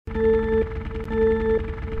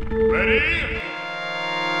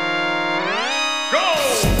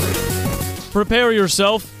Prepare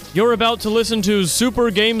yourself. You're about to listen to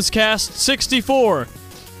Super Games Cast 64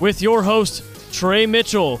 with your host, Trey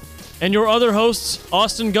Mitchell, and your other hosts,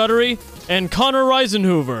 Austin Guttery and Connor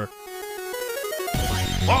Reisenhoover.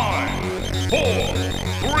 5, 4,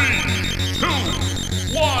 3,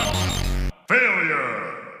 2, 1,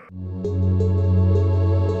 failure!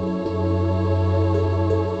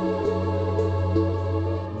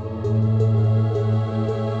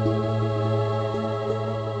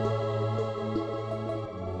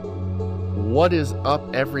 What is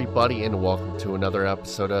up, everybody, and welcome to another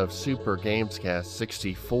episode of Super Games Cast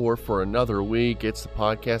 64 for another week. It's the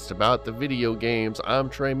podcast about the video games. I'm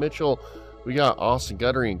Trey Mitchell. We got Austin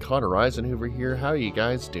Guttery and Connor Reisenhoover here. How are you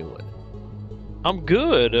guys doing? I'm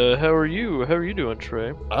good. How are you? How are you doing,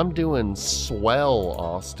 Trey? I'm doing swell,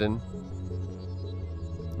 Austin.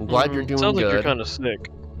 I'm glad you're doing sounds good. Like you're kind of sick.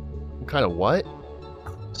 I'm kind of what?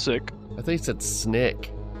 Sick. I think you said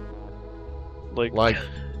snick. Like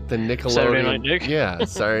the Nickelodeon. Saturday Night Nick? Yeah,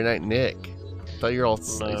 Saturday Night Nick. I thought you were all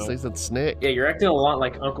No. they said snick. Yeah, you're acting a lot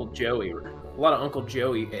like Uncle Joey. A lot of Uncle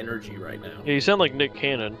Joey energy right now. Yeah, you sound like Nick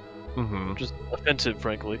Cannon. Mm-hmm. Just offensive,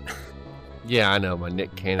 frankly. Yeah, I know, my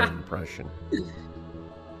Nick Cannon impression.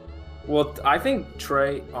 Well, I think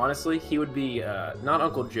Trey, honestly, he would be not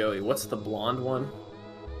Uncle Joey. What's the blonde one?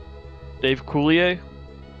 Dave Coulier?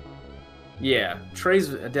 Yeah, Trey's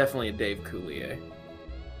definitely a Dave Coulier.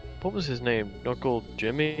 What was his name? Uncle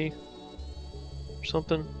Jimmy? Or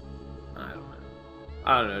something?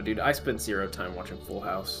 I don't know, dude. I spent zero time watching Full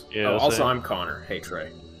House. Yeah, oh, also, same. I'm Connor. Hey,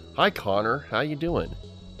 Trey. Hi, Connor. How you doing?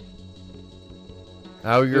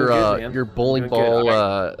 How are Doing good, man. your bowling Doing good.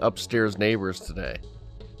 ball upstairs neighbors today?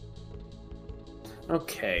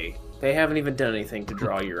 Okay, they haven't even done anything to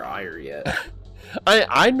draw your ire yet.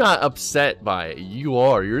 I'm not upset by it. You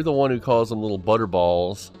are. You're the one who calls them little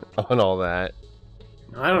butterballs on all that.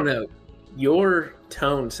 I don't know. Your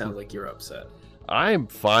tone sounds like you're upset. I'm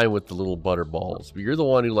fine with the little butterballs, but you're the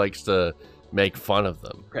one who likes to make fun of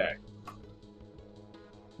them. Okay.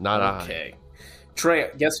 Not Okay. Trey,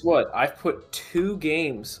 guess what? I've put 2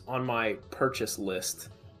 games on my purchase list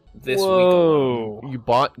this week alone. Whoa. You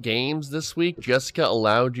bought games this week? Jessica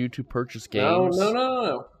allowed you to purchase games?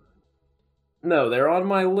 No. No, they're on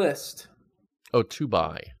my list. Oh, to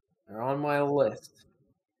buy. They're on my list.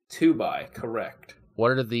 To buy, correct.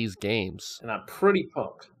 What are these games? And I'm pretty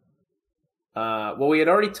pumped. Well, we had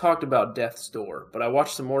already talked about Death's Door, but I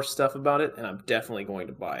watched some more stuff about it, and I'm definitely going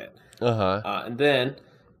to buy it. Uh-huh. And then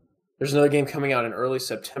there's another game coming out in early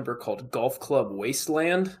September called Golf Club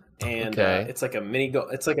Wasteland, and Okay. it's like a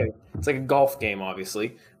it's like a golf game,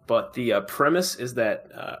 obviously. But the premise is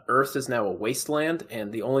that Earth is now a wasteland,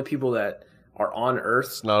 and the only people that are on Earth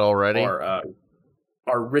It's not already?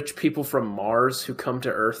 are rich people from Mars who come to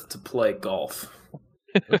Earth to play golf.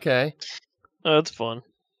 Okay. Oh, that's fun.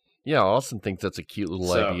 Yeah, Austin thinks that's a cute little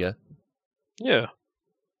So- idea. Yeah.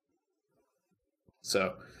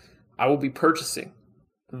 So I will be purchasing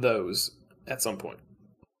those at some point.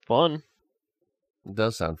 Fun. It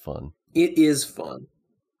does sound fun. It is fun.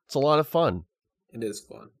 It's a lot of fun. It is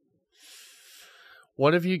fun.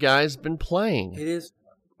 What have you guys been playing? It is.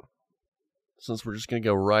 Since we're just going to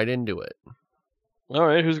go right into it. All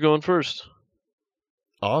right, who's going first?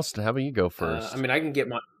 Austin, how about you go first? I mean, I can get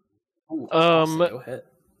my. Ooh, Um, Austin, go ahead.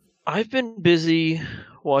 I've been busy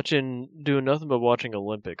doing nothing but watching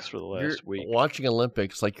Olympics for the You're last week. watching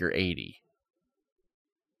Olympics like you're 80.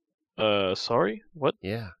 Sorry? What?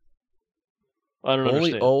 Yeah. I don't Only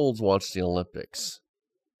understand. olds watch the Olympics.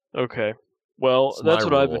 Okay. Well, It's my that's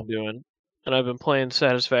what I've rule. been doing. And I've been playing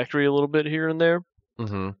Satisfactory a little bit here and there.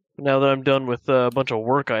 Mm-hmm. Now that I'm done with a bunch of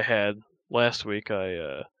work I had last week,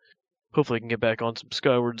 I hopefully can get back on some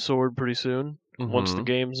Skyward Sword pretty soon. Once the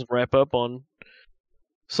games wrap up on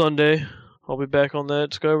Sunday, I'll be back on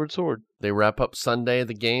that Skyward Sword. They wrap up Sunday,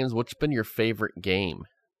 the games. What's been your favorite game?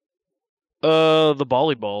 The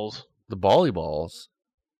volleyballs. The volleyballs.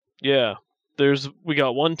 Yeah. We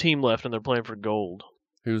got one team left and they're playing for gold.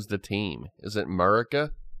 Who's the team? Is it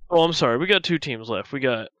America? Oh, I'm sorry. We got 2 teams left. We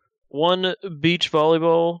got one beach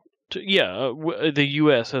volleyball. The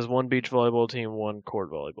U.S. has one beach volleyball team, one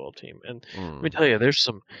court volleyball team. And let me tell you, there's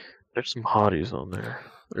some hotties on there.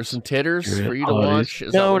 There's some titters You're for you hotties. to watch?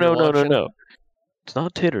 Is that No. what you're watching? It's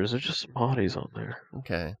not titters. There's just some hotties on there.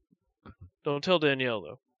 Okay. Don't tell Danielle,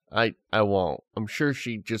 though. I won't. I'm sure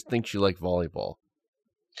she just thinks you like volleyball.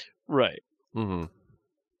 Right. Mm-hmm.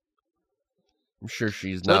 I'm sure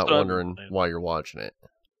she's So that's not what I'm wondering playing. why you're watching it.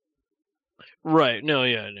 Right. No,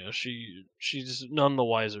 yeah, no. She's none the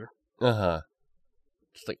wiser. Uh-huh.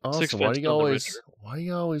 It's like, Austin, why Sixpence do you none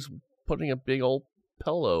the always putting a big old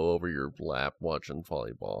pillow over your lap watching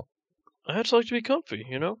volleyball? I just like to be comfy,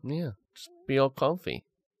 you know? Yeah, just be all comfy.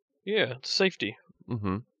 Yeah, it's safety.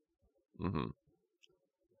 Mm-hmm. Mm-hmm.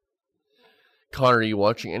 Connor, are you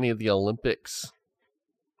watching any of the Olympics?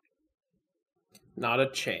 Not a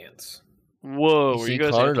chance. Whoa, You are see, you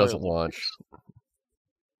guys Connor anti- doesn't watch.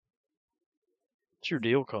 What's your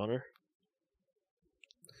deal, Connor?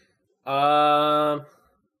 All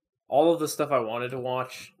of the stuff I wanted to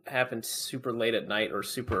watch happened super late at night or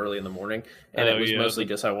super early in the morning, and Oh, it was yeah, mostly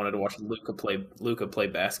just I wanted to watch Luca play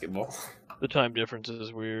basketball. The time difference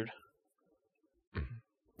is weird.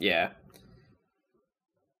 Yeah.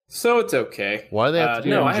 So it's okay. Why do they have to do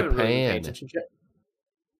it no, in I haven't really been paying Japan? attention yet.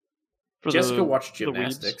 For Jessica watched the weebs.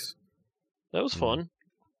 gymnastics. That was fun.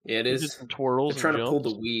 Yeah, it We is. did some twirls They're trying and to pull the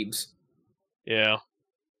jumps. weebs. Yeah.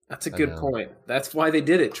 That's a I good know. point. That's why they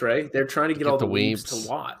did it, Trey. They're trying to get all the weebs weebs. to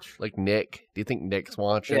watch. Like Nick. Do you think Nick's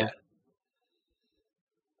watching?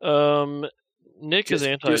 Yeah. Nick is Just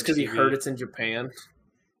anti-TV. because he heard it's in Japan.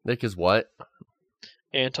 Nick is what?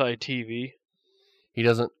 Anti-TV. He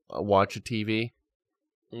doesn't watch a TV?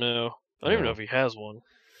 No. I don't even know Oh. if he has one.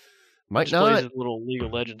 Might Just plays not. his little League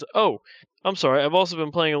of Legends. Oh, I'm sorry. I've also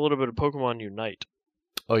been playing a little bit of Pokemon Unite.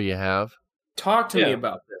 Oh, you have? Talk to me Yeah.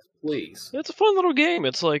 about this, please. It's a fun little game.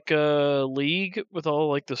 It's like a league with all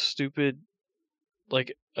like the stupid,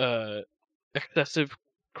 like excessive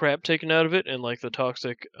crap taken out of it, and like the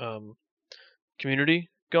toxic community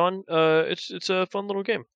gone. It's a fun little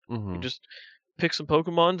game. Mm-hmm. You just pick some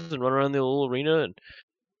Pokemons and run around the little arena, and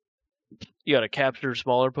you gotta capture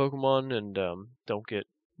smaller Pokemon and don't get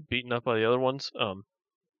beaten up by the other ones.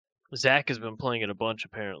 Zach has been playing it a bunch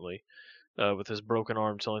apparently. With his broken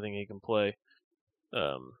arm, it's the only thing he can play.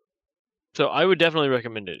 So I would definitely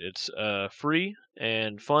recommend it. It's free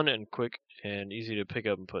and fun and quick and easy to pick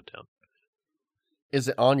up and put down. Is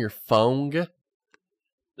it on your phone?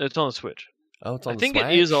 It's on the Switch. Oh, it's on I the think Switch?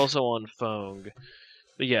 it is also on phone,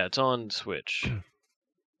 but yeah, it's on Switch.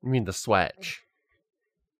 You mean the Switch?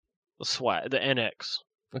 The NX.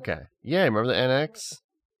 Okay. Yeah, remember the NX?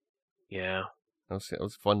 Yeah, It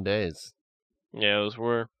was fun days. yeah, those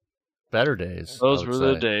were Better days. I would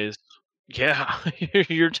the say. days. Yeah,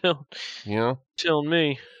 you're telling You know?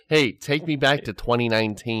 me. Hey, take me back to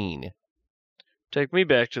 2019. Take me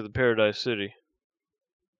back to the Paradise City.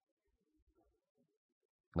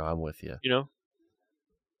 No, I'm with you. You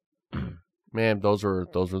know, Man, those were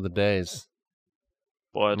the days.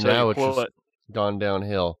 boy, I tell Now you it's what. just gone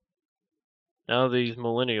downhill. Now these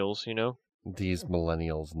millennials, you know. These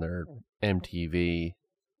millennials and their MTV.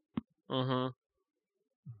 Mm-hmm.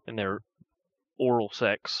 And their oral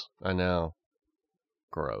sex. I know.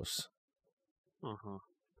 Gross. Mm-hmm.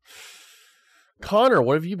 Connor,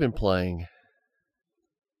 what have you been playing?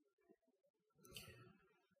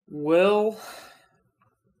 Well,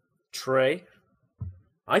 Trey,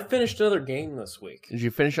 I finished another game this week. Did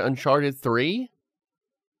you finish Uncharted 3?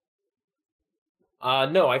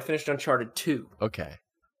 No, I finished Uncharted 2. Okay.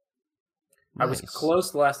 I was Nice.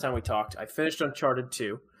 close the last time we talked. I finished Uncharted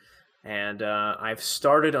 2, and I've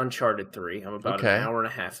started Uncharted 3. I'm about Okay. an hour and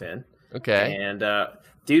a half in. Okay. And,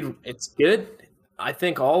 dude, it's good. I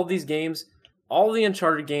think all of these games, all the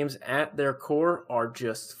Uncharted games at their core are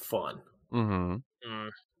just fun. Mm-hmm.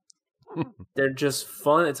 They're just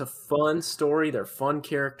fun. It's a fun story. They're fun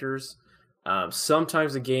characters.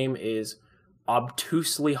 Sometimes the game is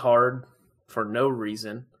obtusely hard for no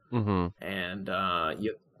reason. Mm-hmm. And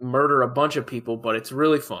you murder a bunch of people, but it's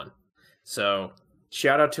really fun. So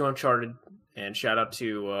shout out to Uncharted and shout out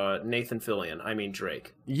to Nathan Fillion. I mean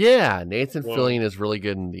Drake. Yeah, Nathan Whoa. Fillion is really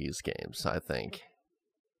good in these games, I think.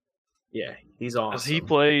 Yeah, he's awesome. Does he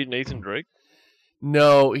play Nathan Drake?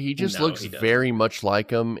 No, he just No, looks he doesn't. very much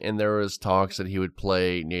like him, and there was talks that he would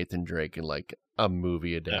play Nathan Drake in like a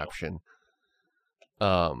movie adaptation.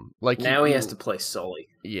 Like Now he has to play Sully.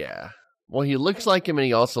 Yeah. Well, he looks like him, and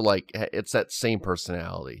he also it's that same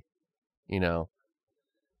personality, you know,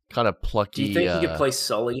 kind of plucky. Do you think he could play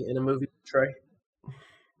Sully in a movie, Trey?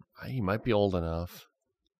 He might be old enough.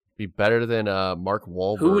 Be better than Mark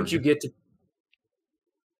Wahlberg. Who would you get to?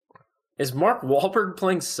 Is Mark Wahlberg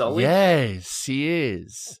playing Sully? Yes, he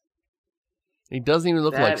is. He doesn't even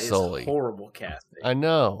look like That is Sully. horrible casting. I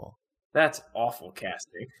know. That's awful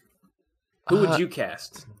casting. Who would you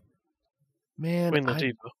cast? Man, Queen I-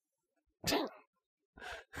 Latifah.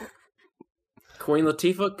 Queen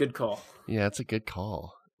Latifah? Good call. yeah, it's a good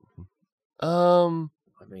call. I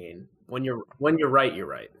mean, when you're right, you're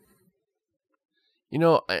right. You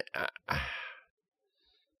know,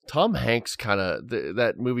 Tom Hanks kind of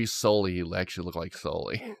that movie Sully actually looked like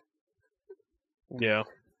Sully. Yeah.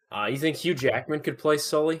 You think Hugh Jackman could play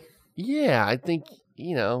Sully? Yeah, I think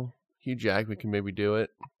Hugh Jackman can maybe do it.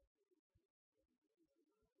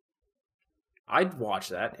 I'd watch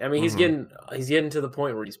that. I mean, he's getting to the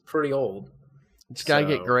point where he's pretty old. This guy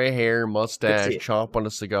get gray hair, mustache, it. chomp on a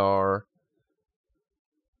cigar.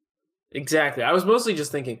 Exactly. I was mostly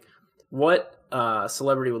just thinking, what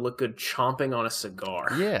celebrity would look good chomping on a cigar?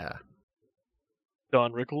 Yeah.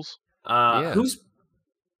 Don Rickles. Yeah.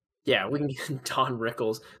 Yeah, we can get Don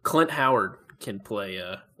Rickles. Clint Howard can play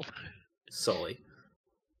Sully.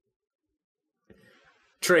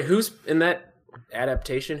 Trey, who's in that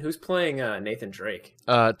adaptation? Who's playing Nathan Drake?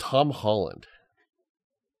 Tom Holland.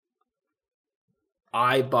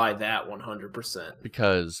 I buy that 100%.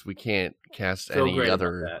 Because we can't cast Feel any great about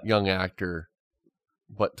other that. young actor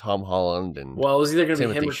but Tom Holland and Well, it was either going to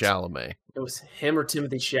be Timothy him Chalamet. It was him or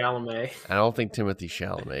Timothy Chalamet. I don't think Timothy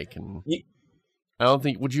Chalamet can... You- I don't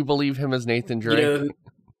think... Would you believe him as Nathan Drake?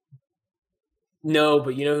 No,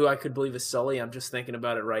 but you know who I could believe is Sully? I'm just thinking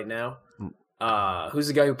about it right now. Who's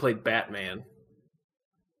the guy who played Batman?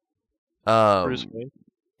 Bruce Wayne.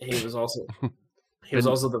 He was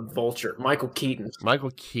also the Vulture. Michael Keaton.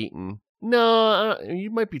 Michael Keaton. No,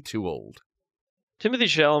 you might be too old. Timothy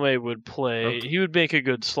Chalamet would play. Okay. He would make a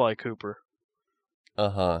good Sly Cooper.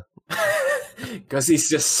 Uh-huh. Because he's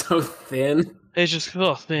just so thin. He's just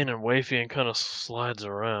thin and wafy and kind of slides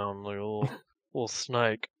around like a little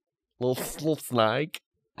snake, Little snake.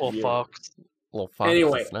 little Yeah. fox. Little fox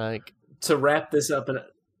Anyway. snake. To wrap this up in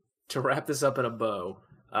a bow,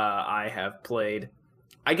 I have played.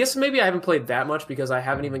 I guess maybe I haven't played that much because I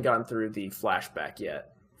haven't even gotten through the flashback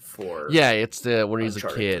yet. For Yeah, it's when he's a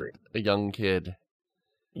Uncharted kid. 3. A young kid.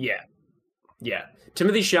 yeah.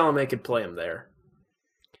 Timothy Chalamet could play him there.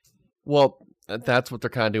 Well, that's what they're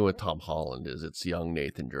kind of doing with Tom Holland, is it's young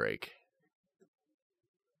Nathan Drake.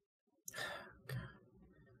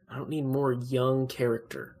 I don't need more young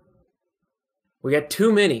character. We got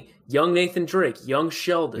too many. Young Nathan Drake, young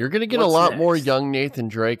Sheldon. You're going to get What's a lot more next? young Nathan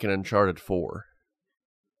Drake in Uncharted 4.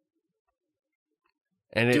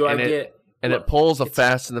 And it, Do I and it, get? and look, it pulls a it's-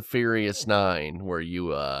 Fast and the Furious 9 where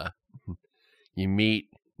you meet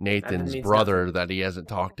Nathan's means brother that he hasn't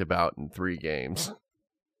talked about in 3 games.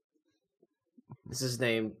 Is his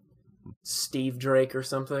name Steve Drake or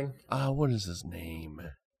something? What is his name?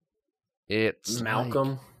 It's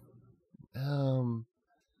Malcolm. Like,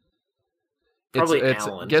 Probably it's,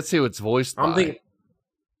 Alan. Guess who it's voiced I'm by? thinking.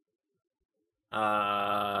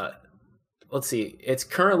 Let's see. It's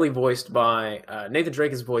currently voiced by Nathan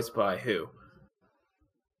Drake. Is voiced by who?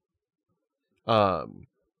 Oh,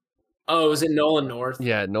 is it Nolan North?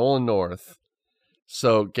 Yeah, Nolan North.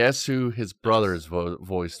 So guess who his brother is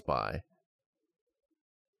voiced by?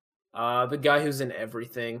 The guy who's in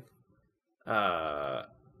everything. I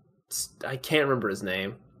can't remember his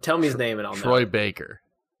name. Tell me his name and I'll Troy know. Baker.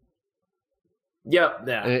 Yep,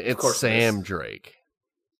 yeah. It's of course Sam It is. Drake.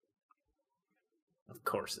 Of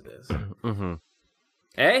course it is. Mm-hmm.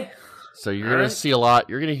 Hey, So you're All gonna right. see a lot.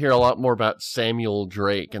 You're gonna hear a lot more about Samuel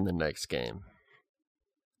Drake in the next game.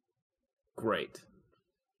 great.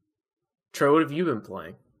 Troy, what have you been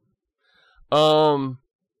playing?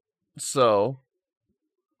 So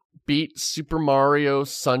beat Super Mario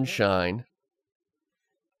Sunshine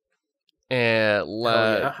and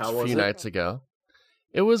yeah. How a was few it? nights ago.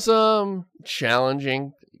 It was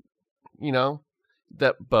challenging. You know,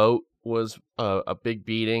 that boat was a big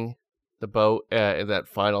beating. The boat in that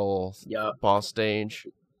final Yup. boss stage.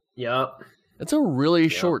 Yup. It's a really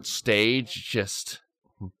Yep. short stage, just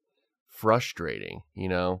frustrating, you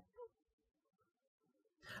know?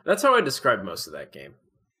 That's how I describe most of that game.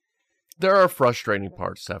 There are frustrating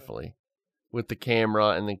parts, definitely, with the camera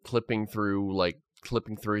and then clipping through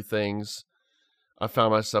things. I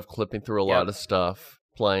found myself clipping through a lot Yep. of stuff,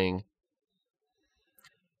 playing.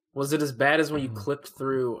 Was it as bad as when you clipped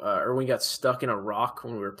through, or when you got stuck in a rock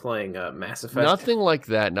when we were playing Mass Effect? Nothing like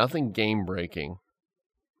that, nothing game-breaking,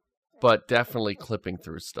 but definitely clipping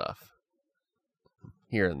through stuff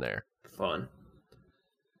here and there. Fun.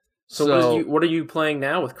 So what are you playing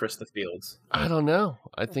now with Krista Fields? I don't know.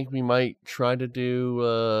 I think we might try to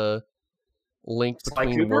do Link Sly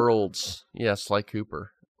Between Cooper? Worlds. Yeah, Sly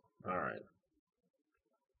Cooper. All right.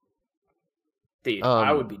 Dude, I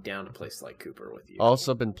Um, would be down to play Sly Cooper with you.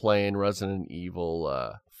 Also been playing Resident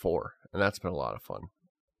Evil 4, and that's been a lot of fun.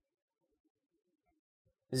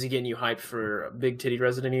 Is he getting you hyped for Big Titty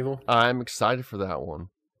Resident Evil? I'm excited for that one.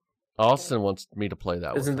 Austin wants me to play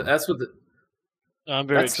that Isn't one. that's what I'm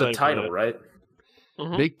very that's the excited. title, for right?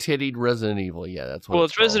 that. Big tittied Resident Evil, yeah, that's what Well,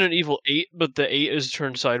 it's it's called. Resident Evil 8, but the 8 is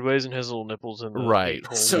turned sideways and has little nipples in the Right. 8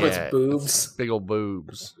 hole. So Yeah, it's boobs. Big old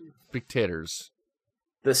boobs. Big titters.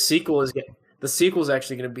 The sequel is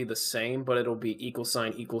actually going to be the same, but it'll be ==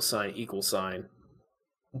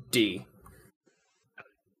 D.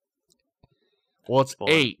 Well, it's Fun.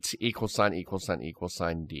 8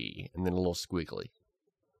 == D, and then a little squiggly.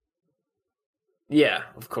 Yeah,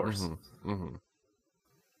 of course. Mm-hmm.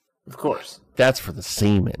 Of course. That's for the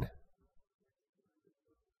semen.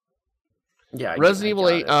 Yeah. Resident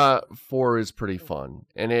Evil got 8 4 is pretty fun,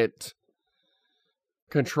 and it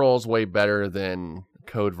controls way better than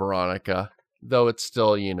Code Veronica, though it's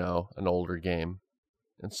still, an older game,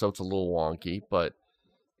 and so it's a little wonky, but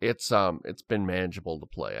it's been manageable to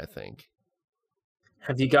play, I think.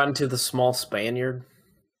 Have you gotten to the small Spaniard?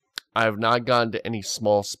 I have not gotten to any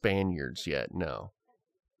small Spaniards yet, no.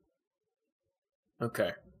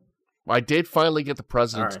 Okay. I did finally get the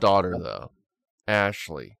president's Alright. daughter, though.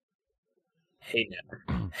 Ashley. Hey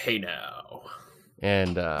now. Hey now.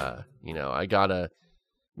 And, I gotta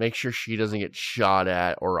make sure she doesn't get shot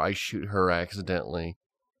at or I shoot her accidentally.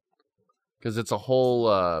 Because it's a whole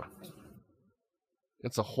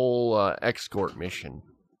escort mission.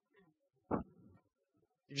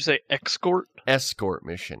 Did you say escort? Escort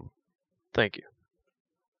mission. Thank you.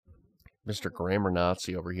 Mr. Grammar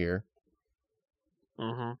Nazi over here.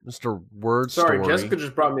 Mm-hmm. Mr. Word Sorry, Story. Jessica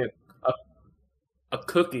just brought me a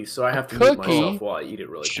cookie, so I have to cookie? mute myself while I eat it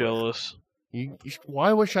really quick. Jealous.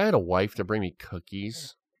 Why wish I had a wife to bring me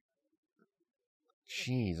cookies?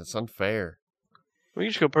 Jeez, it's unfair. We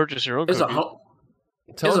can just go purchase your own It's cookies.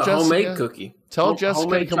 Tell a Jessica, homemade cookie. Tell Jessica to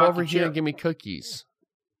Homemade come over chocolate here and chip. give me cookies.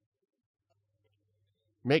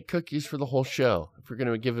 Make cookies for the whole show. If you're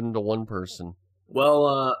going to give them to one person.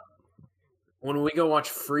 Well, when we go watch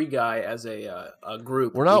Free Guy as a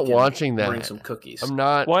group, We're not we can watching that. Bring some cookies. I'm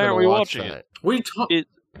not. Why gonna aren't we watch watching that. We talk.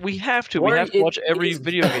 We have to. Why- We have to watch it every is-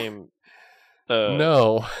 video game.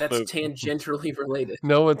 No, That's But- tangentially related.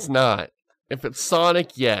 no, it's not. If it's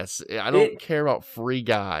Sonic, yes. I don't It- care about Free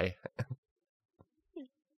Guy.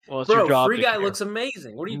 Well, it's your Bro, job Free to Guy care. looks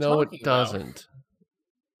amazing. What are you No, talking it about? doesn't.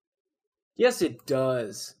 Yes, it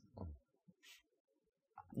does.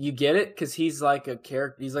 You get it? Because he's like a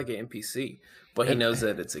character. He's like an NPC, but he knows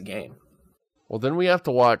that it's a game. Well, then we have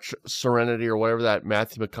to watch Serenity or whatever that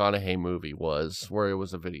Matthew McConaughey movie was, where it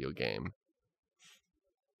was a video game.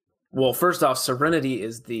 Well, first off, Serenity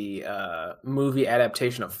is the movie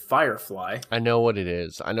adaptation of Firefly. I know what it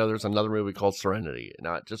is. I know there's another movie called Serenity,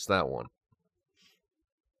 not just that one.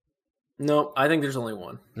 No, I think there's only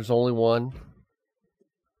one. There's only one.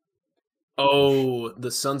 Oh,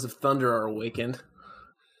 the Sons of Thunder are awakened.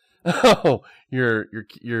 Oh, your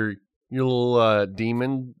little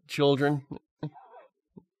demon children.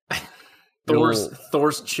 Your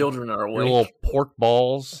Thor's children are your awake. little pork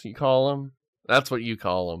balls. You call them. That's what you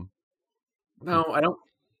call them. No, I don't.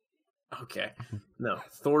 Okay, no,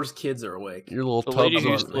 Thor's kids are awake. Your little The tubs lady who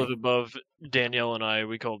used of to live above Danielle and I,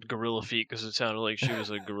 we called gorilla feet because it sounded like she was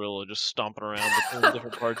a gorilla just stomping around between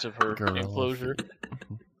different parts of her Gorilla enclosure.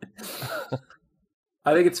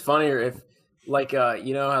 I think it's funnier if, like,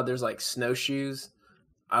 you know how there's like snowshoes.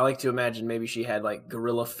 I like to imagine maybe she had like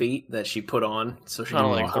gorilla feet that she put on so she Kind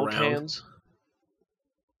can of like walk Hulk around. hands.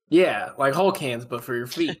 Yeah, like Hulk hands, but for your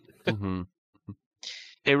feet. hmm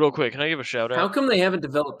Hey, real quick, can I give a shout How out? come they haven't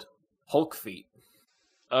developed Hulk feet?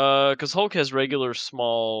 Because Hulk has regular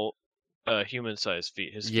small, human-sized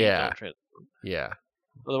feet. His feet Yeah. don't transform. Yeah.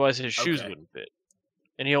 Otherwise, his shoes Okay. wouldn't fit.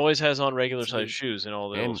 And he always has on regular-sized Sweet. shoes in all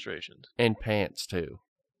the And- illustrations. And pants too.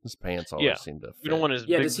 His pants always Yeah. seem to fit. We don't want his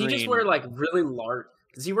Yeah, big does he just green- wear like really large?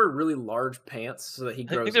 Does he wear really large pants so that he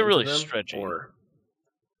think grows? they're really into them, stretchy. Or...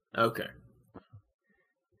 Okay.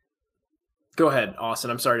 Go ahead,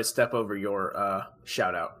 Austin. I'm sorry to step over your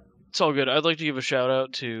shout out. It's all good. I'd like to give a shout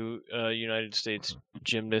out to United States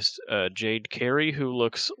gymnast Jade Carey, who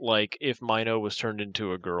looks like if Mino was turned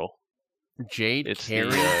into a girl. Jade It's Carey.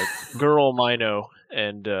 the girl Mino,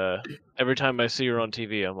 and every time I see her on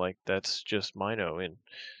TV, I'm like, that's just Mino and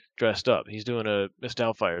dressed up. He's doing a Miss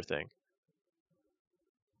Doubtfire thing.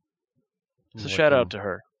 So shout out to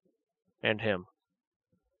her and him.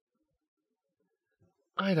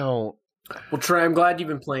 I don't. Well, Trey, I'm glad you've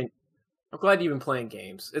been playing. I'm glad you've been playing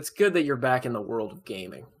games. It's good that you're back in the world of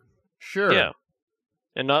gaming. Sure. Yeah,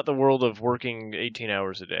 and not the world of working 18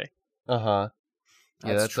 hours a day. Uh huh.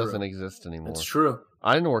 Yeah, That's that true. doesn't exist anymore. That's true.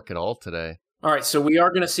 I didn't work at all today. All right, so we are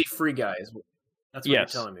going to see Free Guys. That's what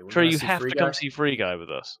Yes, you're telling me. We're Trey, gonna you see have Free to Guy? come see Free Guy with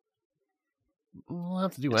us. We'll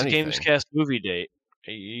have to do It's anything. a Gamescast movie date.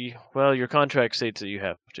 Well, your contract states that you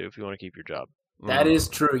have to if you want to keep your job. That is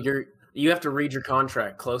true. You have to read your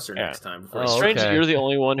contract closer Yeah. next time. Before Oh, It's you strange that okay. you're the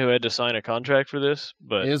only one who had to sign a contract for this,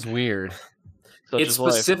 but It is weird. such It's is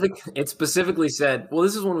life. specific. It specifically said. Well,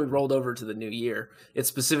 this is when we rolled over to the new year. It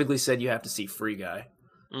specifically said you have to see Free Guy.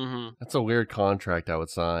 hmm That's a weird contract I would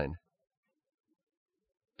sign.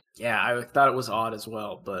 Yeah, I thought it was odd as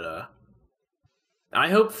well, but I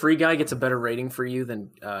hope Free Guy gets a better rating for you than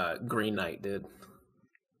Green Knight did.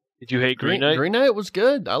 Did you hate Green Knight? Green Knight was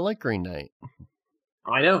good. I like Green Knight.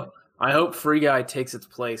 I know. I hope Free Guy takes its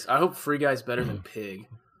place. I hope Free Guy's better than Pig.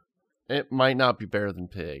 It might not be better than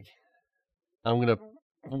Pig.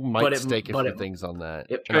 Might stake a few things on that.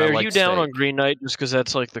 Are you down on Green Knight just because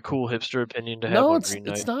that's like the cool hipster opinion to have on Green Knight?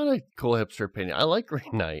 No, it's not a cool hipster opinion. I like Green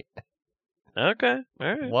Knight. Okay, all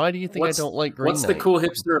right. Why do you think I don't like Green Knight? What's the cool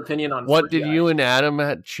hipster opinion on What Free did Guy? you and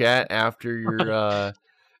Adam chat after your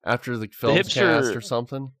after the film cast or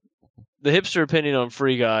something? The hipster opinion on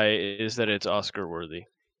Free Guy is that it's Oscar worthy.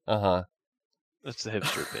 Uh-huh. That's the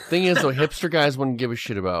hipster opinion. Thing is, though, hipster guys wouldn't give a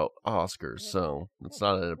shit about Oscars, so it's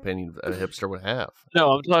not an opinion that a hipster would have.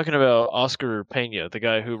 No, I'm talking about Oscar Pena, the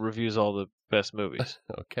guy who reviews all the best movies.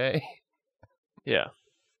 Okay. Yeah.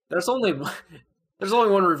 There's only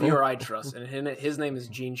one reviewer I trust, and his name is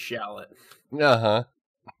Gene Shalit. Uh-huh.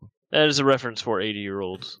 That is a reference for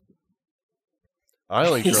 80-year-olds. I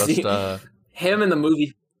only trust him and the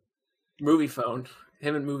movie phone.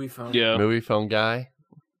 Him and movie phone. Yeah. movie phone guy.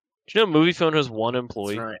 Do you know Movie Phone has one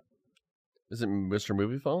employee? That's right. Is it Mr.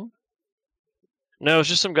 Movie Phone? No, it's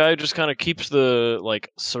just some guy who just kind of keeps the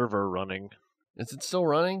server running. Is it still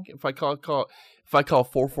running? If I call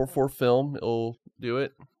 444 film, it'll do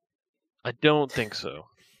it. I don't think so.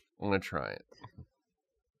 I'm gonna try it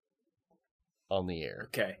on the air.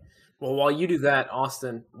 Okay. Well, while you do that,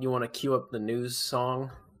 Austin, you want to cue up the news song?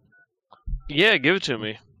 Yeah, give it to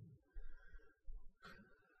me.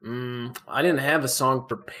 I didn't have a song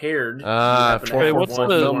prepared. what's the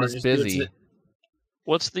film is busy?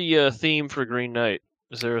 What's the theme for Green Knight?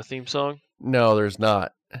 Is there a theme song? No, there's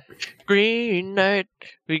not. Green Knight,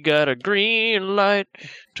 we got a green light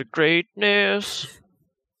to greatness.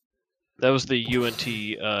 That was the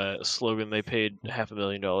UNT slogan they paid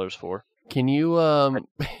 $500,000 for. Can you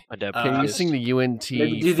My dad can you sing the UNT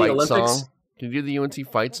fight song? Can you do the UNT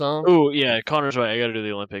fight song? Oh yeah, Connor's right. I got to do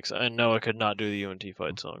the Olympics. I know I could not do the UNT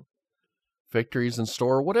fight song. Victories in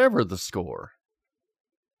store, whatever the score.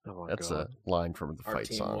 Oh my That's God. a line from the Our fight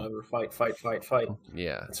team song. will ever fight, fight, fight, fight.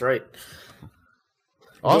 Yeah. That's right.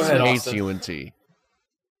 Austin ahead, hates Austin. UNT.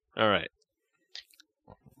 All right.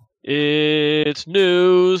 It's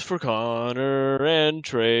news for Connor and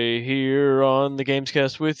Trey here on the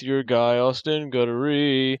Gamescast with your guy Austin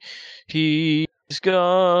Guttery. He's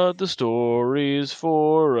got the stories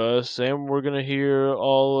for us, and we're gonna hear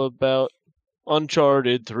all about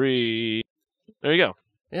Uncharted 3. There you go.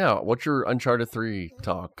 Yeah, what's your Uncharted 3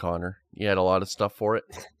 talk, Connor? You had a lot of stuff for it?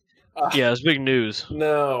 Yeah, it's big news.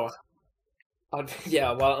 No.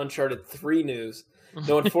 Yeah, a lot of Uncharted 3 news.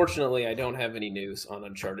 No, unfortunately, I don't have any news on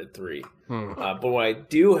Uncharted 3. But what I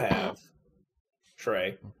do have,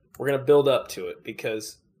 Trey, we're going to build up to it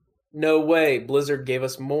because no way Blizzard gave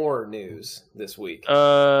us more news this week.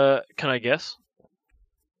 Can I guess?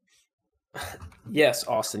 Yes,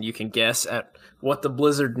 Austin, you can guess at what the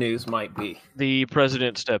Blizzard news might be. The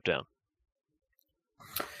president stepped down.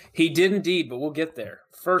 He did indeed, but we'll get there.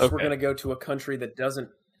 First, we're Okay. going to go to a country that doesn't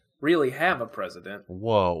really have a president.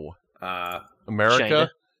 Whoa. Uh, America?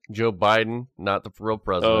 China. Joe Biden, not the real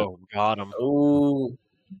president. Oh, got him. oh,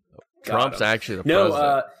 Trump's got him. actually the president.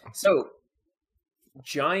 No, so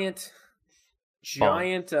giant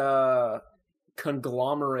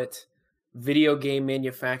conglomerate video game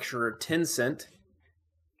manufacturer Tencent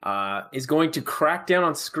is going to crack down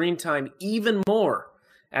on screen time even more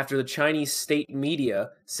after the Chinese state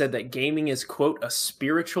media said that gaming is, quote, a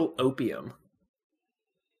spiritual opium.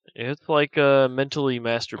 It's like mentally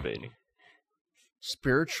masturbating.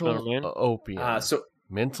 Spiritual Oh, man. opium. So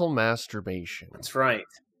Mental masturbation. that's right.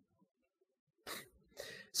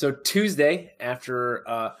 So Tuesday, after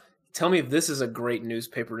tell me if this is a great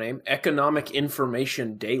newspaper name, Economic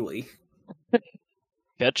Information Daily,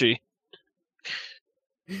 Catchy.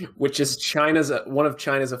 which is one of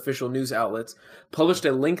China's official news outlets, published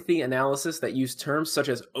a lengthy analysis that used terms such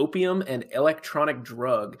as opium and electronic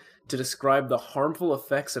drug to describe the harmful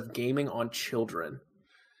effects of gaming on children.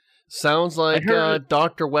 Sounds like heard-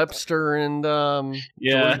 Dr. Webster and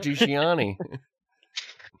Yeah. George Giuliani.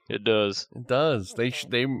 It does. It does. Maybe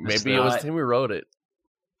It's it was not. him who wrote it.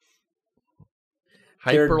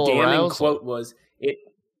 Their Hyper damning arousal. quote was,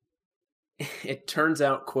 it turns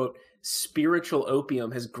out, quote, spiritual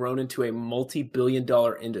opium has grown into a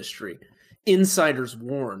multi-billion-dollar industry. Insiders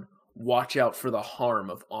warn, watch out for the harm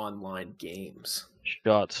of online games.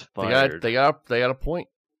 Shots fired. They got a point.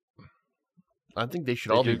 I think they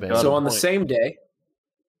should They all be do banned. got So a on the point. same day,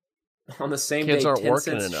 Kids aren't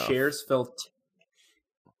working Tencent's enough. shares fell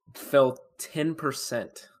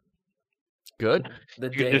 10%. Good. The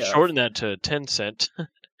You could day just of. shorten that to 10 cent.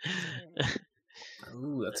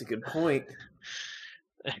 Ooh, that's a good point.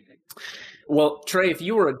 Well, Trey, if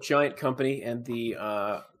you were a giant company and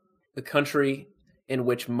the country in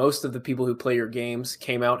which most of the people who play your games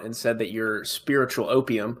came out and said that you're spiritual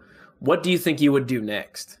opium, what do you think you would do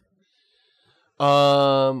next?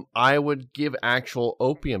 I would give actual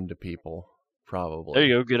opium to people, probably. There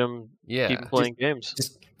you go. Get them. Yeah. Keep 'em playing games.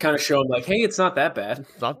 Just kind of show them like, hey, it's not that bad.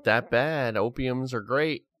 It's not that bad. Opiums are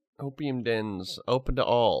great. Opium dens open to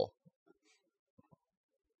all.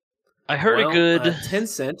 I heard Well, a good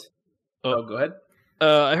 10-cent. Oh, go ahead.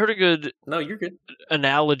 I heard a good No, you're good.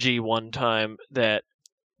 analogy one time that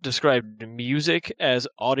described music as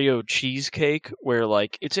audio cheesecake, where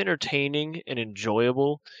like it's entertaining and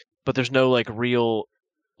enjoyable, but there's no like real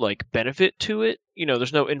like benefit to it. You know,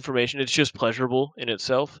 there's no information. It's just pleasurable in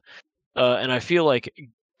itself. And I feel like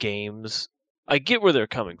games. I get where they're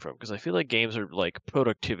coming from because I feel like games are like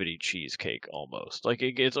productivity cheesecake almost. Like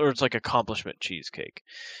it's like accomplishment cheesecake.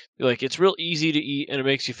 Like it's real easy to eat and it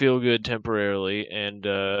makes you feel good temporarily, and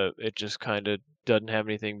it just kind of doesn't have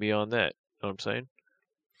anything beyond that. Know what I'm saying?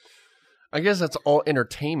 I guess that's all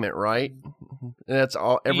entertainment, right? And that's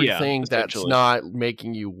all everything that's essentially. not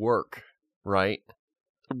making you work, right?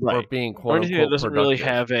 Right. Or being Or quote anything that unquote doesn't really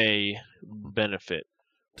productive have a benefit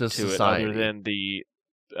to to society. it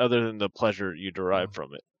other than the pleasure you derive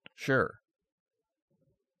from it. Sure.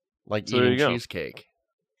 Like So there eating you go. cheesecake.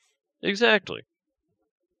 Exactly.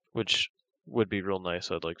 Which would be real nice.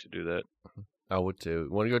 I'd like to do that. I would too.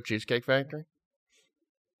 Want to go to Cheesecake Factory?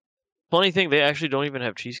 Funny thing, they actually don't even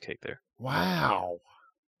have cheesecake there. Wow.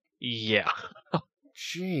 Yeah.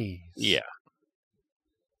 Jeez. Yeah.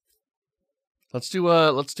 Let's do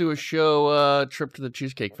a show trip to the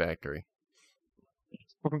Cheesecake Factory.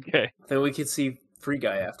 Okay. Then we could see Free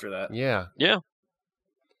Guy after that. Yeah.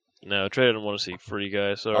 No, Trey didn't want to see Free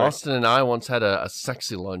Guy, sorry. Austin and I once had a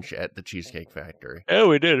sexy lunch at the Cheesecake Factory. Oh,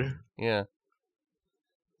 we did. Yeah.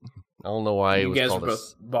 I don't know why it You was guys called were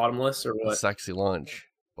both bottomless or a what? sexy lunch,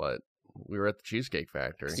 but we were at the Cheesecake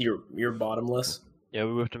Factory. So you're bottomless. Yeah,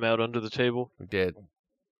 we whipped him out under the table. We did.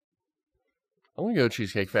 I'm gonna go to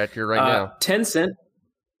Cheesecake Factory right now. 10-cent.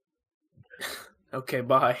 Okay,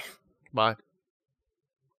 bye. Bye.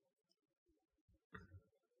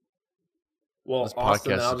 Well, This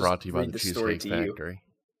Austin, podcast I'll is brought just to you by read the story Cheesecake to you. Factory.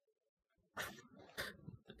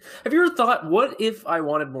 Have you ever thought, what if I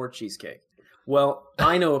wanted more cheesecake? Well,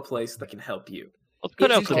 I know a place that can help you. Let's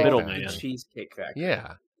cut out It's the called middleman. the Cheesecake Factory.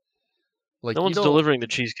 Yeah. Like No one's delivering the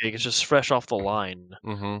cheesecake. It's just fresh off the line.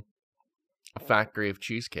 Mm-hmm. A factory of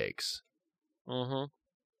cheesecakes. Mm-hmm.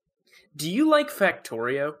 Do you like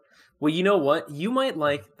Factorio? Well, you know what? You might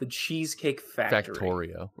like the Cheesecake Factory.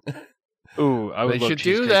 Factorio. Ooh, I would They love should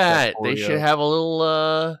do Cheesecake that. They Factorio. should have a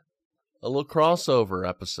little crossover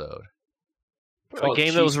episode. A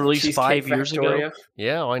game that was released Cheesecake 5 years ago. Factorio?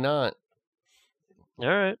 Yeah, why not? All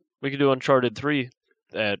right. We could do Uncharted 3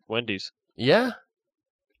 at Wendy's. Yeah.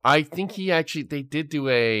 I think they did do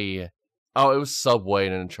it was Subway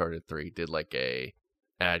and Uncharted 3 did like a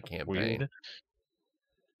ad campaign Weird.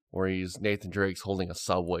 where Nathan Drake's holding a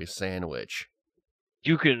Subway sandwich.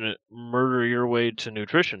 You can murder your way to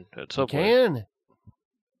nutrition at You Subway. can.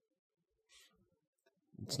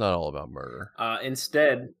 It's not all about murder.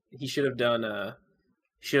 Instead, he should have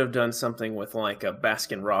done something with like a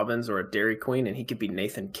Baskin Robbins or a Dairy Queen, and he could be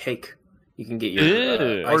Nathan Cake. You can get your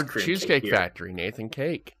Ew. ice Or cream Cheesecake cake here. Factory, Nathan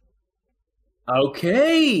Cake.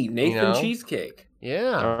 Okay, Nathan know? Cheesecake.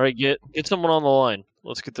 Yeah. All right, get someone on the line.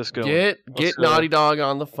 Let's get this going. Get Let's, Naughty Dog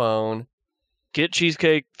on the phone. Get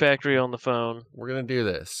Cheesecake Factory on the phone. We're gonna do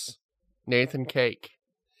this. Nathan Cake.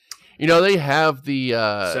 You know they have the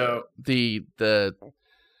the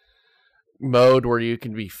mode where you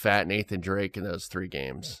can be fat Nathan Drake in those 3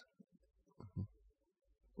 games.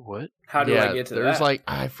 What? How do I get to there's that? like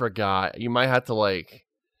I forgot. You might have to like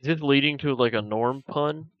Is this leading to like a Norm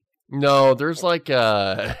pun? no. There's like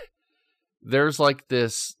there's like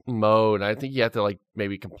this mode. I think you have to like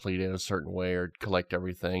maybe complete it a certain way or collect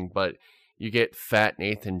everything, but you get fat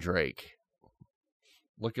Nathan Drake.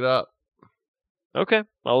 Look it up. Okay,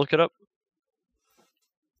 I'll look it up.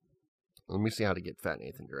 Let me see how to get fat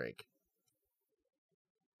Nathan Drake.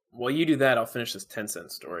 While you do that, I'll finish this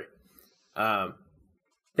 10-cent story.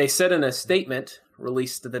 They said in a statement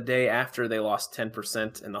released the day after they lost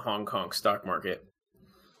 10% in the Hong Kong stock market,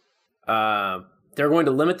 they're going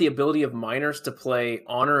to limit the ability of minors to play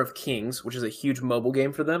Honor of Kings, which is a huge mobile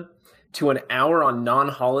game for them, to an hour on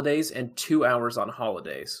non-holidays and 2 hours on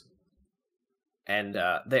holidays. And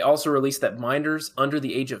they also released that minors under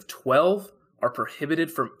the age of 12 are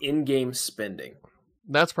prohibited from in-game spending.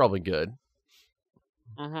 That's probably good.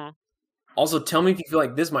 Mm-hmm. Also, tell me if you feel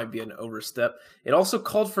like this might be an overstep. It also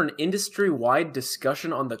called for an industry-wide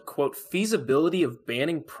discussion on the, quote, feasibility of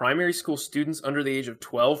banning primary school students under the age of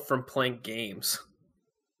 12 from playing games.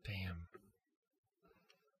 Damn.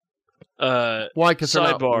 Why? Why? Because they're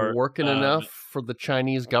not working enough for the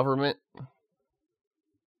Chinese government?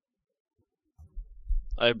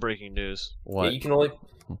 I have breaking news. What? Yeah, you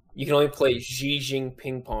can only play Xi Jing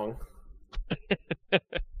ping pong.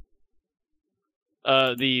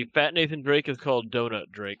 The Fat Nathan Drake is called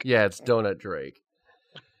Donut Drake. Yeah, it's Donut Drake.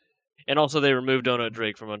 And also they removed Donut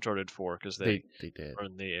Drake from Uncharted 4 because they did.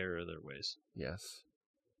 run the error of their ways. Yes.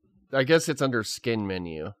 I guess it's under skin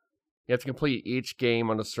menu. You have to complete each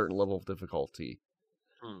game on a certain level of difficulty.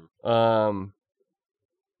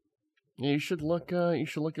 You should look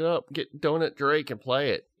it up. Get Donut Drake and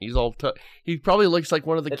play it. He's all he probably looks like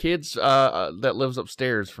one of the kids that lives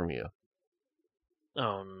upstairs from you.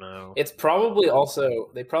 Oh no. It's probably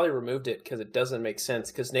also, they probably removed it because it doesn't make sense,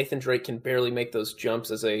 because Nathan Drake can barely make those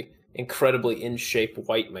jumps as a incredibly in shape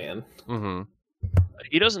white man. Mm-hmm.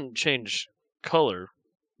 He doesn't change color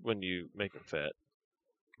when you make him fat.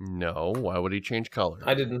 No, why would he change color?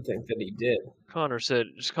 I didn't think that he did. Connor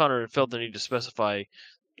felt the need to specify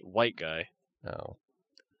white guy. No.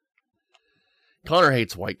 Connor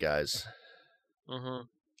hates white guys. Mm-hmm.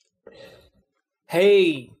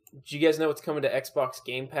 Hey, did you guys know what's coming to Xbox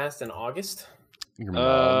Game Pass in August? Your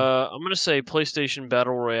mom. I'm gonna say PlayStation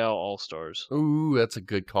Battle Royale All Stars. Ooh, that's a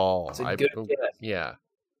good call. It's a good guess. Yeah.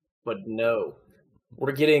 But no.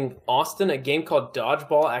 We're getting Austin, a game called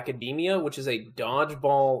Dodgeball Academia, which is a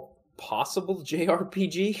dodgeball possible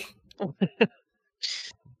JRPG.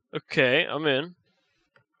 Okay, I'm in.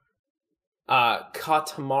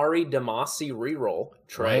 Katamari Damacy reroll.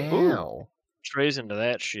 Trey. Wow. Trey's into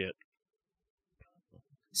that shit.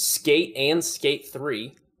 Skate and Skate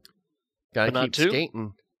 3. Gotta But not keep 2?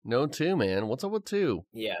 skating. No 2, man. What's up with 2?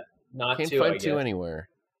 Yeah, not Can't 2, find I 2 guess. anywhere.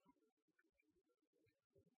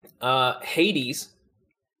 Hades.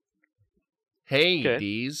 Hey, Okay.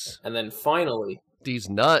 these And then finally,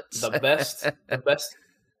 nuts. the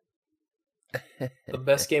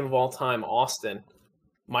best game of all time, Austin.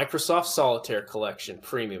 Microsoft Solitaire Collection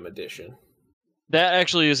Premium Edition. That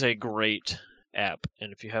actually is a great app,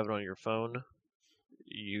 and if you have it on your phone,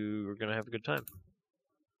 you're gonna have a good time.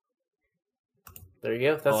 There you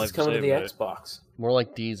go. That's All I what's have to coming to say the about it. Xbox. More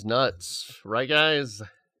like these nuts, right, guys?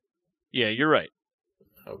 Yeah, you're right.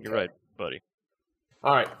 Okay. You're right, buddy.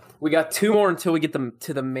 All right, we got 2 more until we get them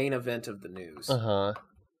to the main event of the news. Uh-huh.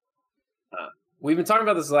 We've been talking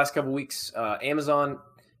about this the last couple weeks. Amazon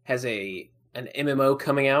has an MMO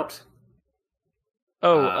coming out.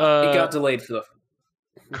 Oh, it got delayed for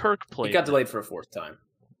Kirk played. It got delayed for a 4th time.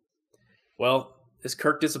 Well, is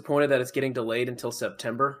Kirk disappointed that it's getting delayed until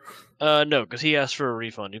September? No, because he asked for a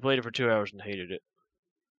refund. He played it for 2 hours and hated it,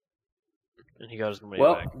 and he got his money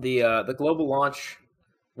Well, back. the global launch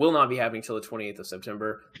will not be happening until the 28th of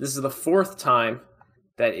September. This is the 4th time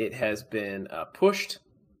that it has been pushed,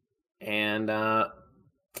 and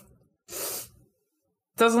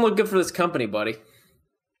doesn't look good for this company, buddy.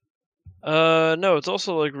 No, it's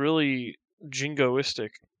also like really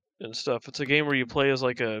jingoistic and stuff. It's a game where you play as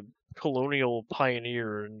like a colonial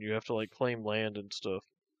pioneer, and you have to like claim land and stuff.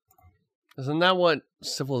 Isn't that what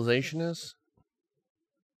Civilization is?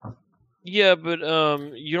 Yeah, but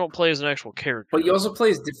you don't play as an actual character. But you also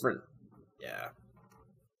play as different. Yeah.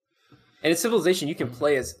 And in Civilization, you can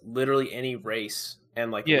play as literally any race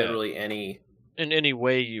and like Yeah. literally any in any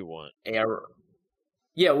way you want. era.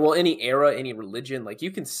 Yeah, well, any era, any religion, like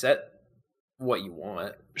you can set what you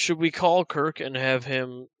want. Should we call Kirk and have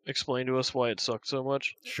him explain to us why it sucked so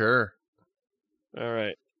much? Sure. All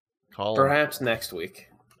right. Call him. Perhaps next week.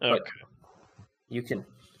 Okay. But you can.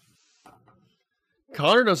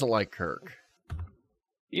 Connor doesn't like Kirk.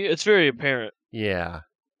 Yeah, it's very apparent. Yeah.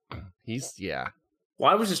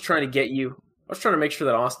 Well, I was just trying to get you. I was trying to make sure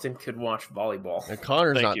that Austin could watch volleyball. And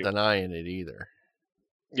Connor's Thank not you. denying it either.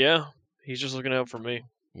 Yeah, he's just looking out for me.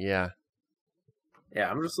 Yeah. Yeah,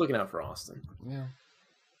 I'm just looking out for Austin. Yeah.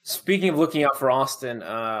 Speaking of looking out for Austin,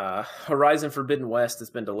 Horizon Forbidden West has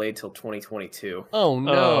been delayed till 2022. Oh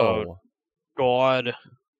no. God.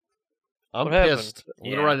 I'm what happened? pissed. I'm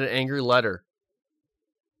Yeah. gonna write an angry letter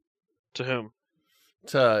To whom?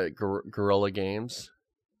 to Guerrilla Games.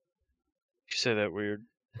 You say that weird.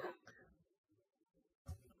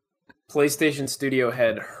 PlayStation studio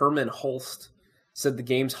head Herman Holst said the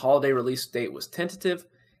game's holiday release date was tentative,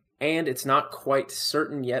 and it's not quite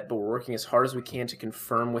certain yet, but we're working as hard as we can to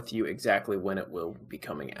confirm with you exactly when it will be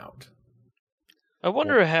coming out. I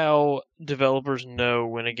wonder how developers know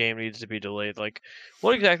when a game needs to be delayed. Like,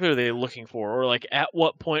 what exactly are they looking for? Or, like, at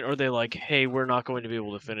what point are they like, hey, we're not going to be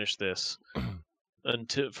able to finish this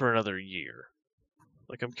for another year?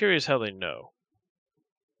 Like, I'm curious how they know.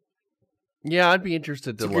 Yeah, I'd be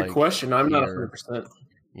interested to It's a good question. I'm not 100%.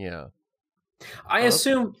 Yeah. I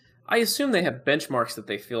assume they have benchmarks that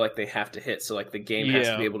they feel like they have to hit. So, like, the game has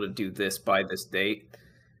to be able to do this by this date.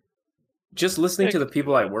 Just listening to the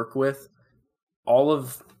people I work with,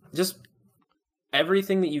 just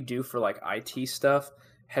everything that you do for, like, IT stuff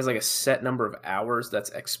has, like, a set number of hours that's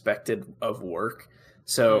expected of work.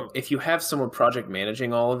 So if you have someone project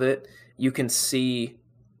managing all of it, you can see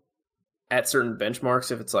at certain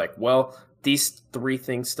benchmarks if it's like, well, these 3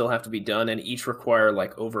 things still have to be done and each require,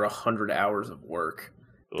 like, over 100 hours of work.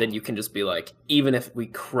 Then you can just be like, even if we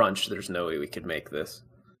crunch, there's no way we could make this.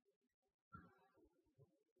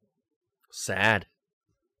 Sad.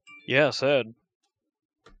 Yeah, sad.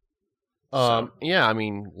 Yeah, I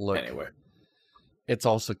mean, look. Anyway. It's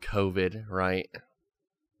also COVID, right?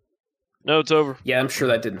 No, it's over. Yeah, I'm sure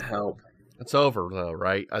that didn't help. It's over, though,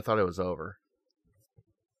 right? I thought it was over.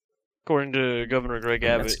 According to Governor Greg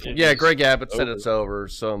Abbott. Yeah, Greg Abbott said it's over,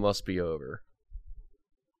 so it must be over.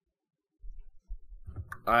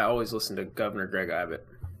 I always listen to Governor Greg Abbott.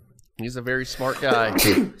 He's a very smart guy.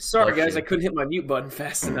 Sorry, guys, I couldn't hit my mute button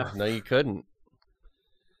fast enough. No, you couldn't.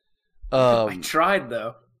 I tried,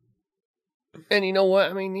 though. And you know what?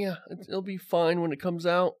 I mean, yeah, it'll be fine when it comes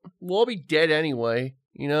out. We'll all be dead anyway.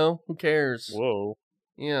 You know? Who cares? Whoa.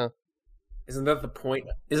 Yeah. Isn't that the point?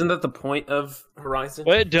 Isn't that the point of Horizon?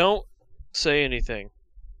 Wait, don't say anything.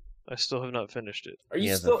 I still have not finished it. Are you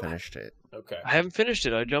He still hasn't finished it. Okay. I haven't finished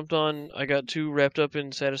it. I got too wrapped up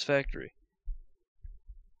in Satisfactory.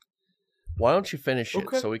 Why don't you finish it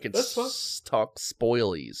Okay, so we can that's fine. talk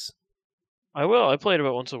spoilies? I will. I play it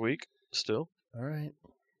about once a week still. All right.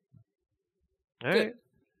 All right.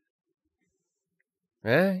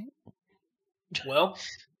 All right. Well,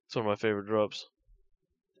 It's one of my favorite drops.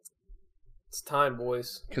 it's time,